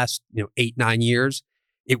over the last 8-9 years,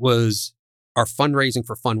 it was our fundraising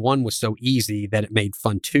for Fund 1 was so easy that it made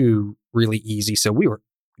Fund 2 really easy. So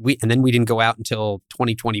and then we didn't go out until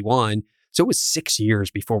 2021. So it was 6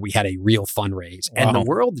 years before we had a real fundraise. Wow. And the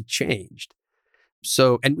world had changed.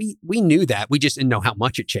 So, and we knew that. We just didn't know how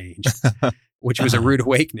much it changed, which was a rude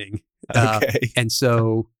awakening. Okay. And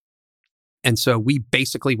so we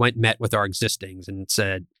basically met with our existings and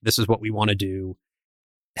said, this is what we want to do.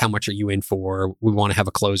 How much are you in for? We want to have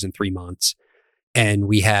a close in 3 months. And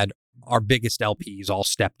we had our biggest LPs all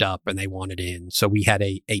stepped up and they wanted in. So we had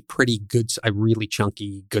a pretty good, a really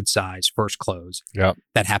chunky, good size first close. Yep.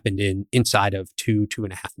 That happened inside of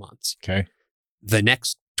 2.5 months. Okay. The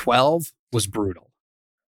next 12 was brutal.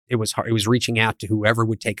 It was hard. It was reaching out to whoever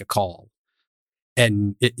would take a call.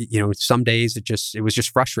 And some days it was just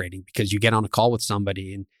frustrating because you get on a call with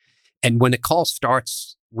somebody and when the call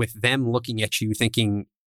starts with them looking at you thinking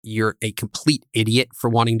you're a complete idiot for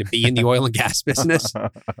wanting to be in the oil and gas business,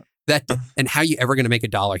 and how are you ever going to make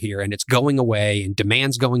 $1 here? And it's going away and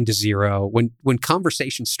demand's going to zero. When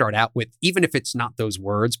conversations start out with, even if it's not those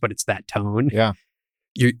words, but it's that tone, yeah,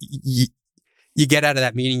 you get out of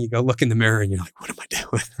that meeting, you go look in the mirror and you're like, what am I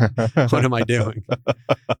doing? What am I doing?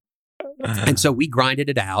 And so we grinded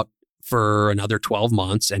it out for another 12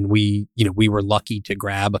 months. And we were lucky to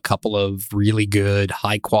grab a couple of really good,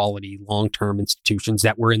 high quality, long-term institutions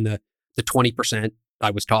that were in the 20%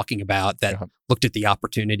 I was talking about that looked at the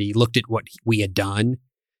opportunity, looked at what we had done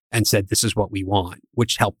and said, this is what we want,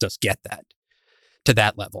 which helped us get that to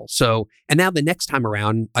that level. So, and now the next time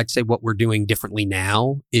around, I'd say what we're doing differently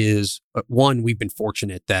now is one, we've been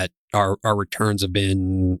fortunate that our returns have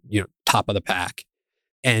been, top of the pack.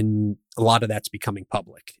 And a lot of that's becoming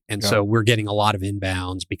public. And so we're getting a lot of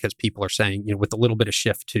inbounds because people are saying, with a little bit of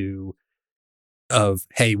shift of,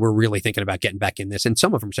 hey, we're really thinking about getting back in this. And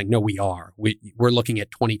some of them are saying, no, we are. We're looking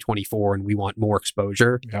at 2024 and we want more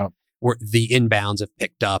exposure. Yeah. The inbounds have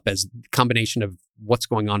picked up as a combination of what's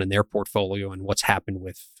going on in their portfolio and what's happened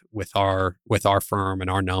with our firm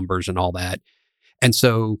and our numbers and all that. And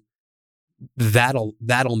so that'll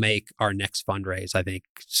make our next fundraise, I think,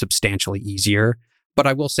 substantially easier. But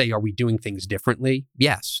I will say, are we doing things differently?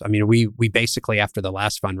 Yes. I mean, we basically, after the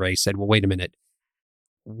last fundraise, said, well, wait a minute.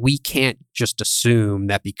 We can't just assume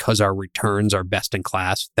that because our returns are best in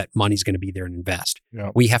class, that money's going to be there and invest.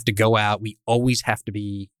 Yeah. We have to go out. We always have to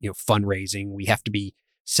be, fundraising. We have to be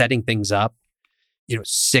setting things up,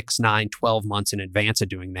 6, 9, 12 months in advance of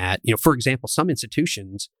doing that. For example, some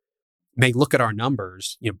institutions may look at our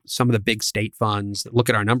numbers, some of the big state funds that look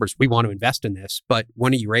at our numbers. We want to invest in this, but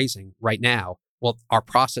when are you raising? Right now. Well, our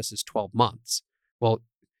process is 12 months. Well,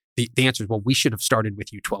 the answer is, well, we should have started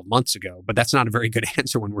with you 12 months ago, but that's not a very good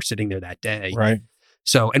answer when we're sitting there that day. Right.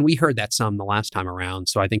 So, and we heard that some the last time around.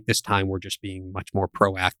 So I think this time we're just being much more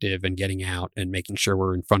proactive and getting out and making sure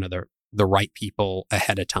we're in front of the right people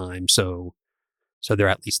ahead of time. So they're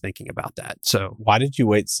at least thinking about that. So why did you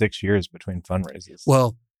wait 6 years between fundraises?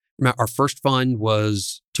 Well, our first fund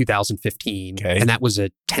was 2015, and that was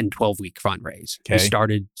a 10, 12-week fundraise. We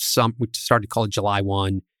started call it July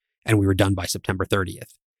 1, and we were done by September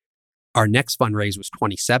 30th. Our next fundraise was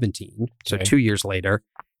 2017, so Okay. 2 years later.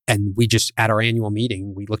 And we just, at our annual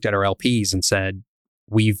meeting, we looked at our LPs and said,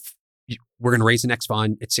 we're going to raise the next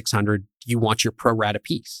fund at 600. Do you want your pro rata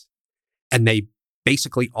piece? And they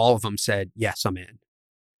basically, all of them said, yes, I'm in.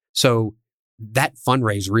 So that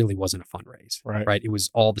fundraise really wasn't a fundraise, right? It was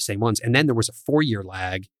all the same ones. And then there was a 4-year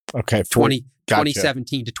lag, Okay.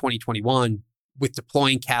 2017 to 2021, with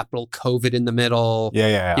deploying capital, COVID in the middle.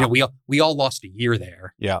 Yeah. You know, we all lost a year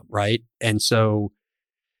there. Yeah. Right. And so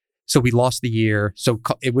we lost the year. So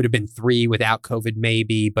it would have been 3 without COVID,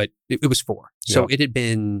 maybe, but it was 4. So it had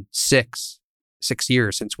been 6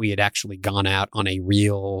 years since we had actually gone out on a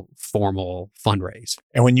real formal fundraise.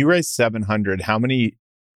 And when you raise 700, how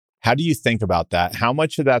do you think about that? How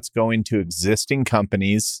much of that's going to existing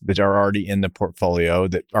companies that are already in the portfolio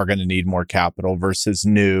that are going to need more capital versus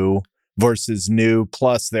new,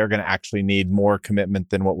 plus they're going to actually need more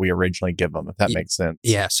commitment than what we originally give them, if that makes sense?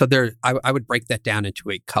 Yeah. So I would break that down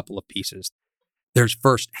into a couple of pieces. There's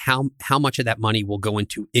first, how much of that money will go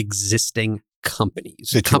into existing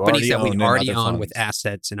companies that we already own with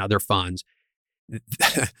assets and other funds.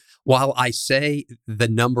 While I say the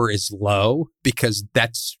number is low, because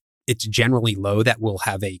it's generally low, that we'll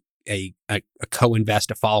have a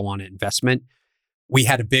co-invest, a follow-on investment. We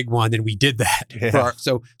had a big one and we did that. Yeah.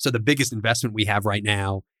 So the biggest investment we have right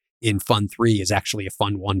now in Fund 3 is actually a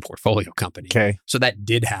Fund 1 portfolio company. Okay. So that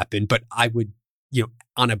did happen, but I would,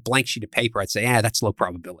 on a blank sheet of paper, I'd say, that's low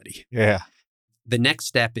probability. Yeah. The next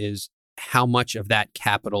step is how much of that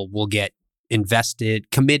capital will get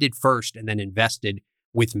invested, committed first, and then invested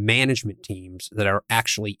with management teams that are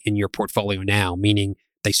actually in your portfolio now, meaning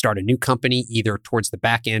they start a new company either towards the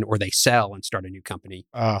back end or they sell and start a new company.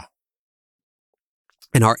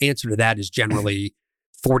 And our answer to that is generally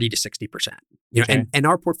 40 to 60%. Okay. And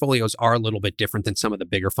our portfolios are a little bit different than some of the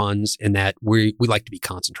bigger funds in that we like to be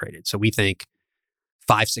concentrated. So we think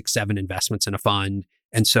 5, 6, 7 investments in a fund.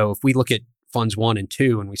 And so if we look at funds 1 and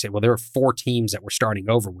 2 and we say, well, there are 4 teams that we're starting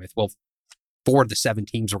over with. Well, 4 of the 7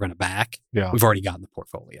 teams we're going to back. Yeah. We've already gotten the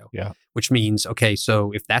portfolio. Yeah. Which means, okay,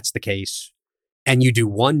 so if that's the case, and you do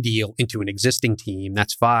 1 deal into an existing team,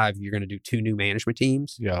 that's 5. You're going to do 2 new management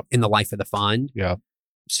teams in the life of the fund. Yeah.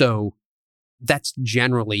 So that's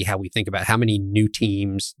generally how we think about how many new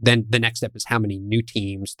teams. Then the next step is how many new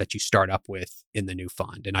teams that you start up with in the new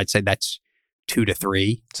fund. And I'd say that's 2 to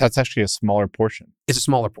 3. So that's actually a smaller portion. It's a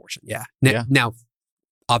smaller portion. Yeah. Now,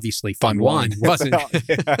 obviously, Fund 1 wasn't.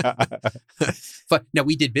 But no,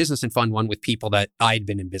 we did business in Fund 1 with people that I'd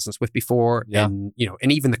been in business with before. Yeah. And,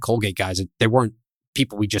 and even the Colgate guys, they weren't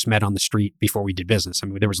people we just met on the street before we did business. I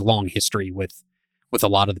mean, there was a long history with a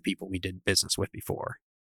lot of the people we did business with before.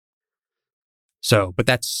 So, but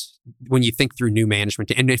that's when you think through new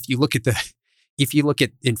management. And if you look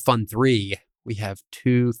at in Fund 3, we have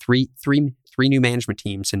three new management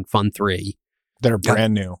teams in Fund 3 that are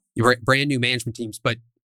brand new. Brand new management teams, but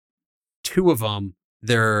 2 of them,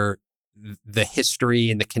 they're the history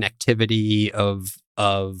and the connectivity of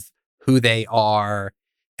who they are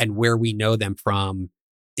and where we know them from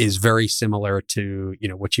is very similar to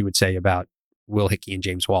what you would say about Will Hickey and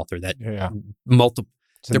James Walther. That multiple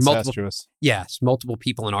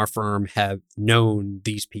people in our firm have known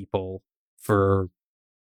these people for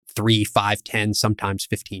 3, 5, 10, sometimes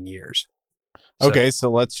 15 years. Okay,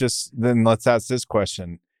 so let's ask this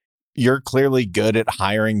question. You're clearly good at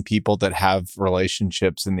hiring people that have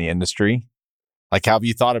relationships in the industry. Like, how have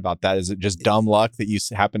you thought about that? Is it just dumb luck that you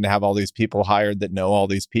happen to have all these people hired that know all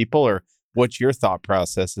these people? Or what's your thought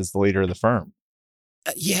process as the leader of the firm?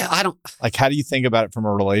 I don't... Like, how do you think about it from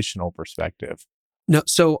a relational perspective? No,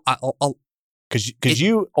 so I'll... Because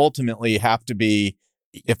you ultimately have to be...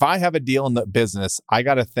 If I have a deal in the business, I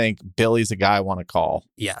got to think Billy's a guy I want to call.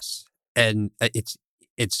 Yes. And it's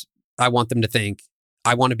I want them to think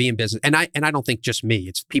I want to be in business. And I don't think just me,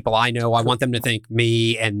 it's people I know. I want them to think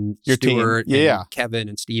me and your Stuart team. Yeah. And Kevin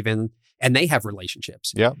and Steven, and they have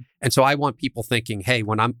relationships. Yeah. And so I want people thinking, hey,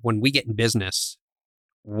 when we get in business,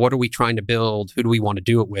 what are we trying to build? Who do we want to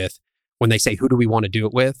do it with? When they say, who do we want to do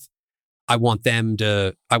it with? I want them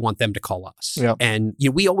to call us. Yeah. And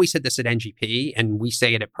we always said this at NGP and we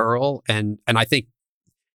say it at Pearl. And I think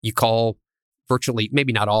you call virtually,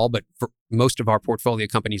 maybe not all, but for most of our portfolio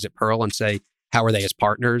companies at Pearl and say, how are they as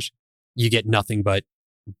partners? You get nothing but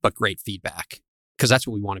great feedback, because that's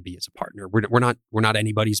what we want to be as a partner. We're not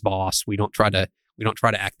anybody's boss. We don't try to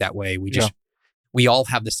act that way. We all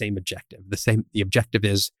have the same objective. The objective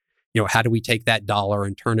is, how do we take that dollar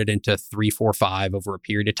and turn it into 3, 4, 5 over a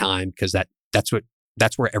period of time? Because that's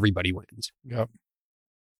where everybody wins. Yep.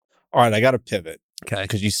 All right, I got to pivot. Okay.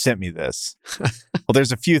 Because you sent me this. Well,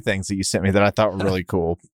 there's a few things that you sent me that I thought were really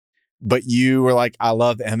cool. But you were like, I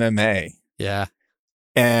love MMA. Yeah.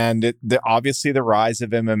 And obviously the rise of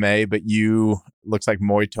MMA, but you looks like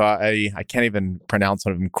Muay Thai. I can't even pronounce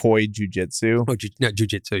one of them. Koi Jiu-Jitsu. Oh,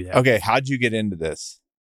 Jiu-Jitsu, yeah. Okay, how'd you get into this?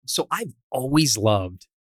 So I've always loved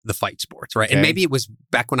the fight sports, right? Okay. And maybe it was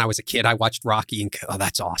back when I was a kid, I watched Rocky and, oh,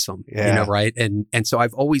 that's awesome. Yeah. Right? And so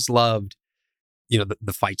I've always loved,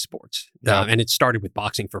 the fight sports. Yeah. And it started with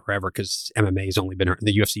boxing for forever because MMA's only been,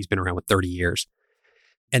 the UFC's been around with 30 years.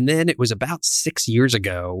 And then it was about 6 years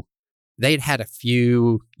ago, they'd had a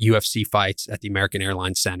few UFC fights at the American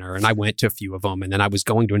Airlines Center, and I went to a few of them. And then I was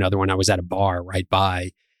going to another one. I was at a bar right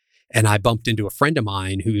by, and I bumped into a friend of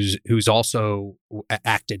mine who's also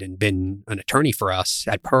acted and been an attorney for us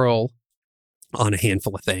at Pearl on a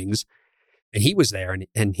handful of things. And he was there,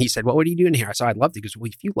 and he said, well, what are you doing here? I said, I'd love to. He goes, well,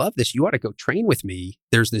 if you love this, you ought to go train with me.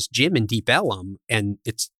 There's this gym in Deep Ellum, and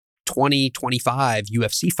it's 20, 25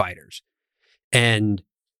 UFC fighters. And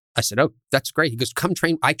I said, oh, that's great. He goes, come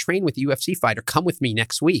train. I train with a UFC fighter. Come with me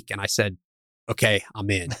next week. And I said, okay, I'm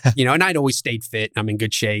in. And I'd always stayed fit. I'm in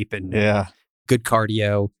good shape and good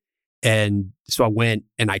cardio. And so I went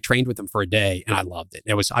and I trained with him for a day, and I loved it.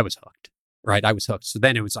 I was hooked, right? I was hooked. So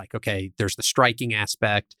then it was like, okay, there's the striking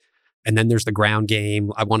aspect, and then there's the ground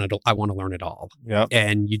game. I want to learn it all. Yeah.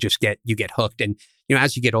 And you get hooked. And,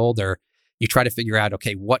 as you get older, you try to figure out,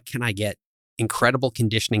 okay, what can I get incredible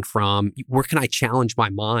conditioning from? Where can I challenge my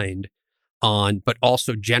mind on, but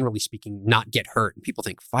also generally speaking, not get hurt? And people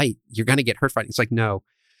think, fight, you're going to get hurt fighting. It's like, no,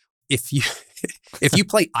 if you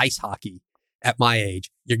play ice hockey at my age,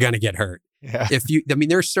 you're going to get hurt. Yeah.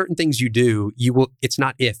 There are certain things you do, it's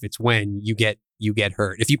not if, it's when you get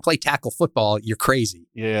hurt. If you play tackle football, you're crazy.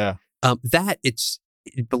 Yeah.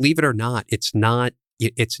 Believe it or not, it's not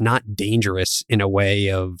dangerous in a way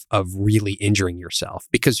of really injuring yourself,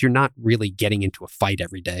 because you're not really getting into a fight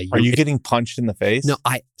every day. Are you getting punched in the face? No,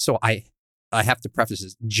 I have to preface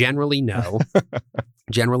this. Generally, no.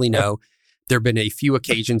 Generally, no. There have been a few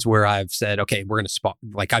occasions where I've said, okay, we're going to spot,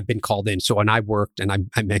 like I've been called in. So when I worked, and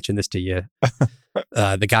I mentioned this to you,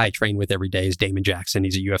 the guy I train with every day is Damon Jackson.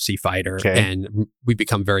 He's a UFC fighter. Okay. And we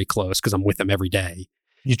become very close because I'm with him every day.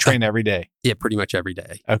 You train every day? Yeah, pretty much every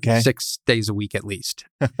day. Okay. 6 days a week at least.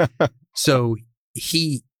 So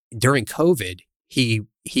during COVID, he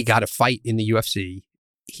got a fight in the UFC.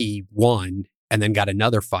 He won and then got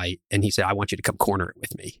another fight. And he said, I want you to come corner it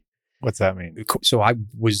with me. What's that mean? So I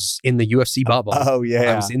was in the UFC bubble. Oh,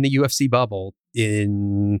 yeah. I was in the UFC bubble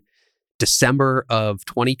in December of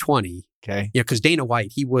 2020. Okay. Because Dana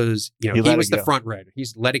White, he was the front runner.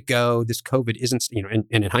 He's let it go. This COVID isn't, and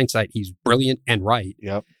in hindsight, he's brilliant and right.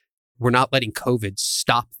 Yep. We're not letting COVID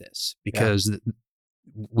stop this because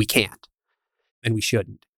we can't, and we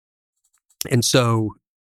shouldn't. And so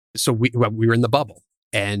we were in the bubble,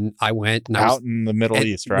 and I went and out in the Middle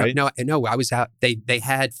East, right? No, I was out. They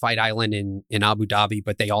had Fight Island in Abu Dhabi,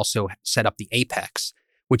 but they also set up the Apex,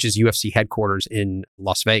 which is UFC headquarters in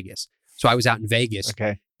Las Vegas. So I was out in Vegas.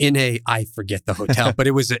 Okay. I forget the hotel, but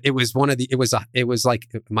it was like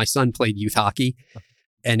my son played youth hockey,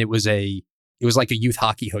 and it was like a youth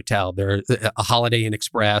hockey hotel. There, a Holiday Inn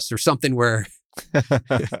Express or something where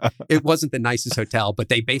it wasn't the nicest hotel, but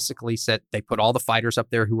they basically said they put all the fighters up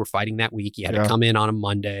there who were fighting that week. You had to come in on a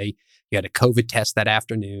Monday. You had a COVID test that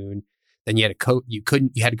afternoon. Then you had you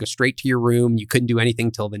had to go straight to your room. You couldn't do anything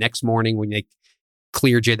till the next morning when they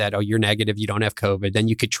cleared you that, oh, you're negative, you don't have COVID. Then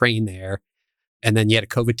you could train there. And then you had a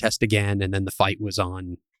COVID test again. And then the fight was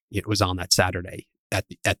on that Saturday at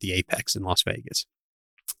the Apex in Las Vegas.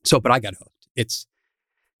 So, but I got hooked. It's,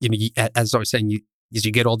 as I was saying, as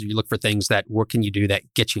you get older, you look for things what can you do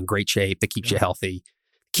that gets you in great shape, that keeps you healthy,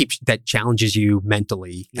 that challenges you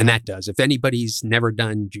mentally. And that does. If anybody's never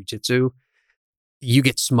done jiu-jitsu, you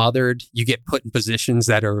get smothered, you get put in positions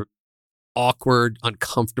that are awkward,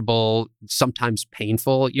 uncomfortable, sometimes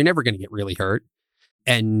painful. You're never going to get really hurt.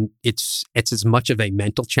 And it's as much of a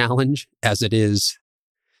mental challenge as it is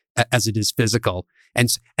physical. And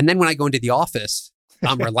then when I go into the office,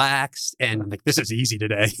 I'm relaxed and I'm like, this is easy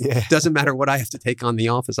today. Yeah. Doesn't matter what I have to take on the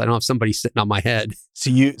office. I don't have somebody sitting on my head.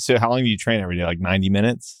 So how long do you train every day? Like 90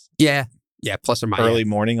 minutes? Yeah. Plus or minus. Early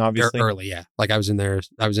morning, obviously? Early, yeah. Like I was in there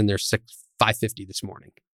 5:50 this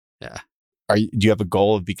morning. Yeah. Do you have a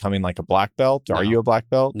goal of becoming like a black belt? Or No. Are you a black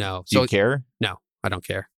belt? No. Do you care? No, I don't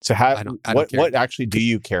care. So I don't care. What actually do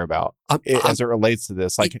you care about as it relates to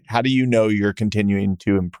this? Like, how do you know you're continuing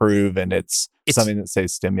to improve and it's something that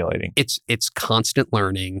stays stimulating? It's constant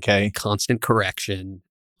learning, constant correction.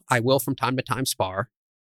 I will from time to time spar.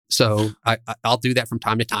 So I'll do that from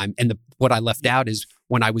time to time. And what I left out is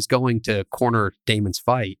when I was going to corner Damon's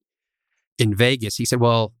fight in Vegas, he said,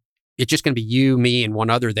 well, it's just going to be you, me, and one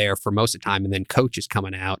other there for most of the time. And then coach is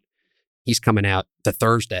coming out. He's coming out the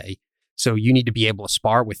Thursday. So you need to be able to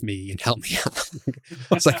spar with me and help me out.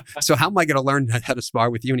 I was like, so how am I going to learn how to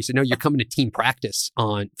spar with you? And he said, no, you're coming to team practice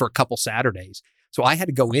for a couple Saturdays. So I had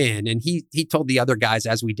to go in, and he told the other guys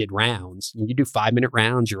as we did rounds, you do 5-minute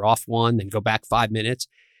rounds, you're off one, then go back 5 minutes.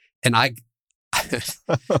 And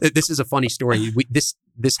this is a funny story. This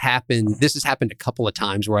has happened a couple of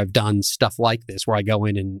times where I've done stuff like this, where I go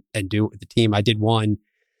in and do it with the team. I did one,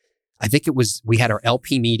 I think we had our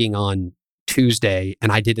LP meeting on Tuesday,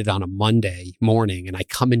 and I did it on a Monday morning, and I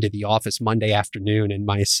come into the office Monday afternoon, and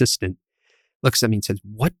my assistant looks at me and says,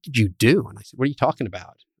 "What did you do?" And I said, "What are you talking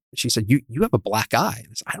about?" And she said, you have a black eye. And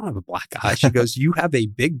I said, "I don't have a black eye." She goes, "You have a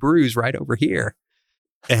big bruise right over here."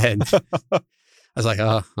 And I was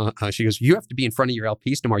like, she goes, "You have to be in front of your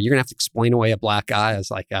LPs tomorrow. You're going to have to explain away a black eye." I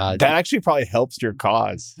was like, that actually probably helps your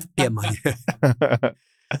cause. Yeah,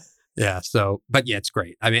 yeah. So, but yeah, it's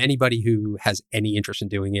great. I mean, anybody who has any interest in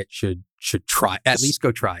doing it should try, at least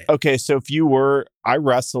go try it. Okay. So I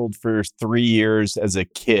wrestled for 3 years as a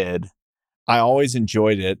kid. I always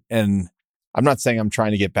enjoyed it. And I'm not saying I'm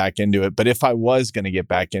trying to get back into it, but if I was going to get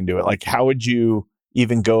back into it, like, how would you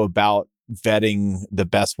even go about vetting the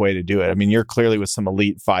best way to do it? I mean, you're clearly with some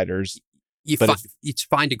elite fighters. You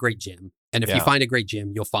find a great gym. And if you find a great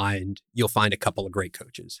gym, you'll find a couple of great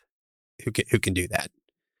coaches who can do that.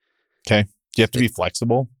 Okay. Do you have to be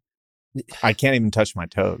flexible? I can't even touch my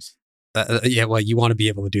toes. Yeah, well, you want to be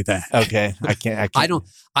able to do that. Okay, I can't.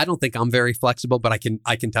 I don't think I'm very flexible, but I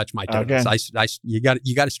can touch my toes. Okay. You got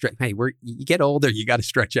to stretch. Hey, you get older, you got to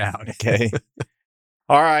stretch out. Okay.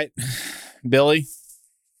 All right, Billy.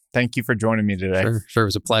 Thank you for joining me today. Sure, it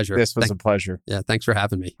was a pleasure. This was a pleasure. Yeah, thanks for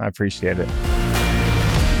having me. I appreciate it.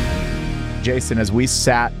 Jason, as we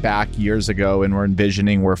sat back years ago and were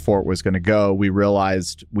envisioning where Fort was going to go, we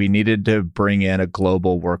realized we needed to bring in a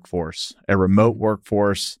global workforce, a remote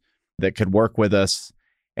workforce that could work with us.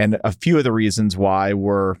 And a few of the reasons why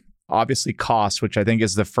were obviously cost, which I think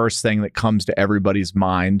is the first thing that comes to everybody's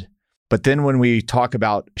mind. But then when we talk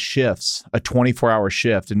about shifts, a 24-hour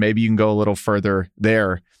shift, and maybe you can go a little further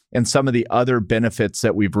there, and some of the other benefits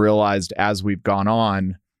that we've realized as we've gone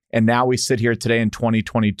on. And now we sit here today in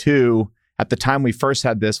 2022. At the time we first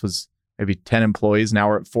had this was maybe 10 employees. Now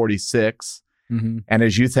we're at 46. Mm-hmm. And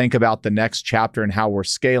as you think about the next chapter and how we're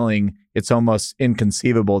scaling, it's almost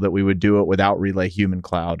inconceivable that we would do it without Relay Human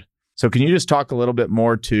Cloud. So can you just talk a little bit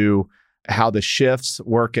more to how the shifts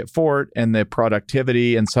work at Fort and the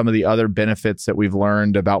productivity and some of the other benefits that we've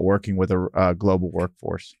learned about working with a global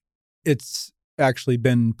workforce? It's actually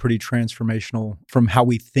been pretty transformational from how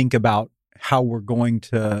we think about how we're going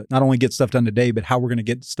to not only get stuff done today, but how we're going to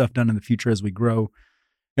get stuff done in the future as we grow.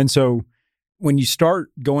 And so when you start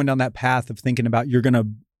going down that path of thinking about you're going to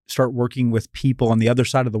start working with people on the other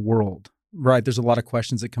side of the world, right? There's a lot of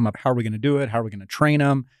questions that come up. How are we going to do it? How are we going to train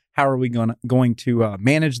them? How are we going to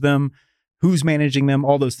manage them? Who's managing them?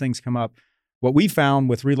 All those things come up. What we found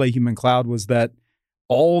with Relay Human Cloud was that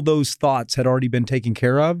all those thoughts had already been taken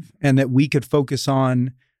care of, and that we could focus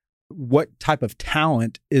on what type of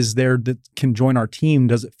talent is there that can join our team?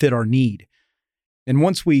 Does it fit our need? And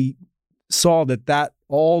once we saw that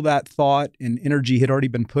all that thought and energy had already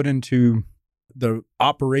been put into the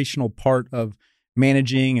operational part of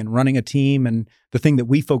managing and running a team and the thing that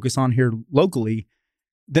we focus on here locally,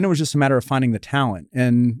 then it was just a matter of finding the talent.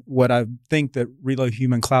 And what I think that Relay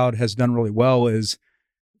Human Cloud has done really well is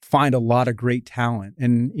find a lot of great talent.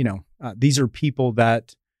 And, these are people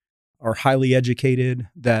that are highly educated,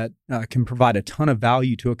 that can provide a ton of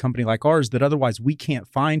value to a company like ours that otherwise we can't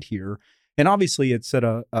find here. And obviously it's at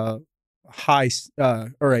a high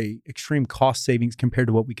or a extreme cost savings compared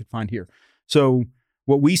to what we could find here. So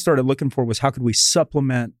what we started looking for was how could we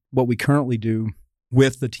supplement what we currently do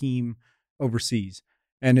with the team overseas.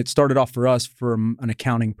 And it started off for us from an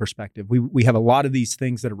accounting perspective. We have a lot of these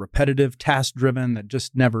things that are repetitive, task-driven, that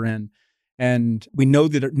just never end. And we knew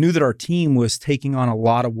that our team was taking on a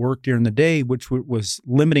lot of work during the day, which was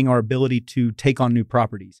limiting our ability to take on new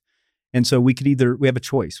properties. And so we have a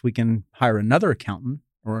choice. We can hire another accountant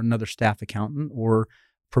or another staff accountant or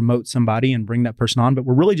promote somebody and bring that person on. But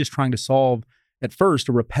we're really just trying to solve, at first,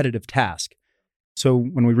 a repetitive task. So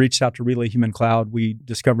when we reached out to Relay Human Cloud, we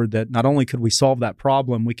discovered that not only could we solve that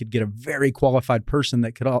problem, we could get a very qualified person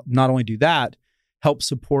that could not only do that, help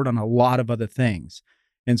support on a lot of other things.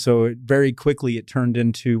 And so very quickly it turned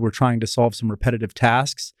into we're trying to solve some repetitive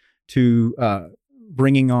tasks to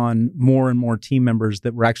bringing on more and more team members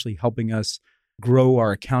that were actually helping us grow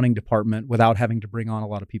our accounting department without having to bring on a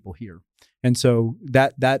lot of people here. And so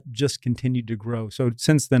that just continued to grow. So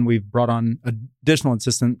since then, we've brought on additional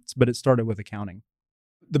assistants, but it started with accounting.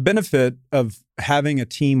 The benefit of having a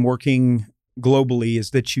team working globally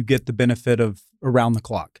is that you get the benefit of around the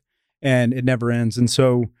clock, and it never ends. And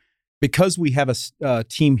so because we have a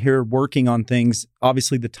team here working on things,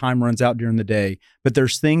 obviously the time runs out during the day, but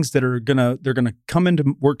there's things that they're gonna come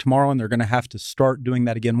into work tomorrow and they're gonna have to start doing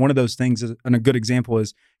that again. One of those things is, and a good example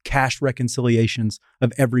is cash reconciliations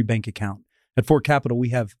of every bank account. At Fort Capital, we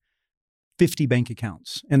have 50 bank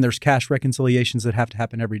accounts, and there's cash reconciliations that have to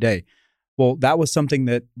happen every day. Well, that was something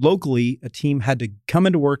that locally a team had to come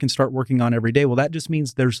into work and start working on every day. Well, that just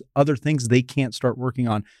means there's other things they can't start working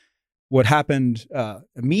on. What happened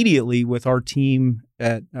immediately with our team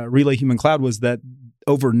at Relay Human Cloud was that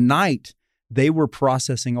overnight, they were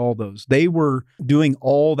processing all those. They were doing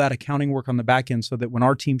all that accounting work on the back end so that when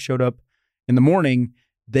our team showed up in the morning,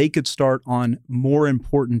 they could start on more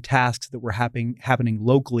important tasks that were happening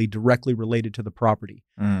locally, directly related to the property.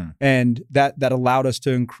 And that allowed us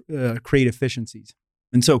to create efficiencies.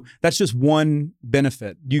 And so that's just one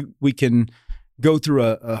benefit. We can go through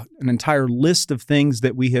an entire list of things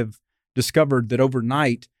that we have discovered that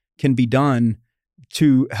overnight can be done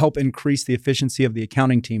to help increase the efficiency of the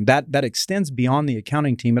accounting team. That extends beyond the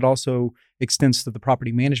accounting team. It also extends to the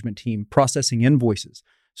property management team, processing invoices.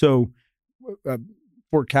 So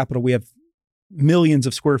Fort Capital, we have millions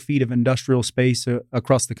of square feet of industrial space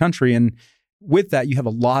across the country. And with that, you have a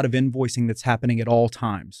lot of invoicing that's happening at all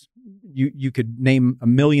times. You could name a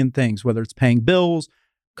million things, whether it's paying bills,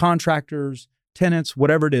 contractors, tenants,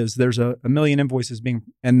 whatever it is. There's a million invoices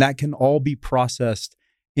and that can all be processed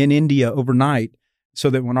in India overnight so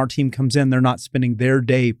that when our team comes in, they're not spending their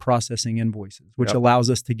day processing invoices, which allows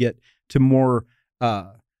us to get to more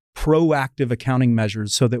proactive accounting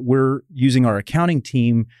measures so that we're using our accounting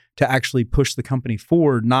team to actually push the company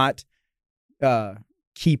forward, not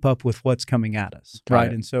keep up with what's coming at us,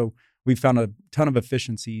 right? And so we found a ton of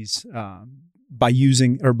efficiencies by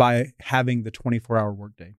having the 24-hour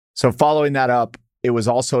workday. So following that up, it was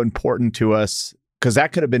also important to us because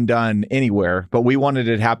that could have been done anywhere, but we wanted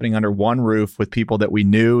it happening under one roof with people that we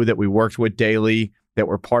knew, that we worked with daily, that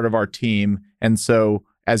were part of our team. And so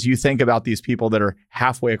as you think about these people that are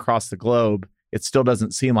halfway across the globe, it still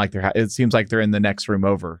doesn't seem like it seems like they're in the next room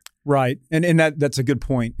over. Right. And that's a good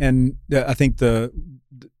point. And I think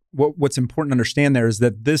what's important to understand there is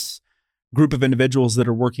that this group of individuals that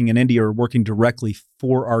are working in India are working directly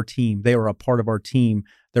for our team. They are a part of our team.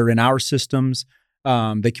 They're in our systems.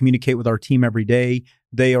 They communicate with our team every day.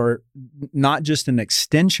 They are not just an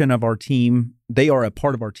extension of our team, they are a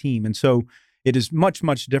part of our team. And so it is much,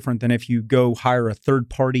 much different than if you go hire a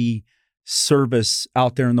third-party service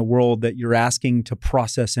out there in the world that you're asking to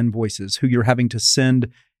process invoices, who you're having to send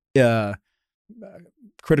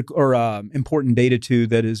critical or important data to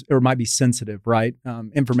that is, or might be sensitive, right?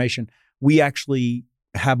 Information. We actually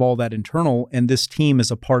have all that internal, and this team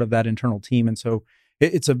is a part of that internal team. And so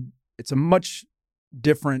it's a much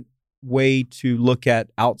different way to look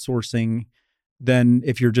at outsourcing than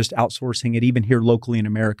if you're just outsourcing it, even here locally in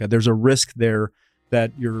America. There's a risk there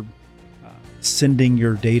that you're sending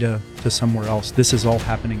your data to somewhere else. This is all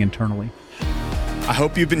happening internally. I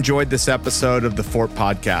hope you've enjoyed this episode of the Fort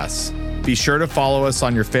Podcasts. Be sure to follow us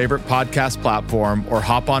on your favorite podcast platform or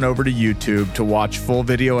hop on over to YouTube to watch full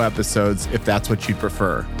video episodes if that's what you'd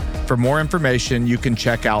prefer. For more information, you can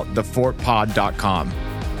check out thefortpod.com.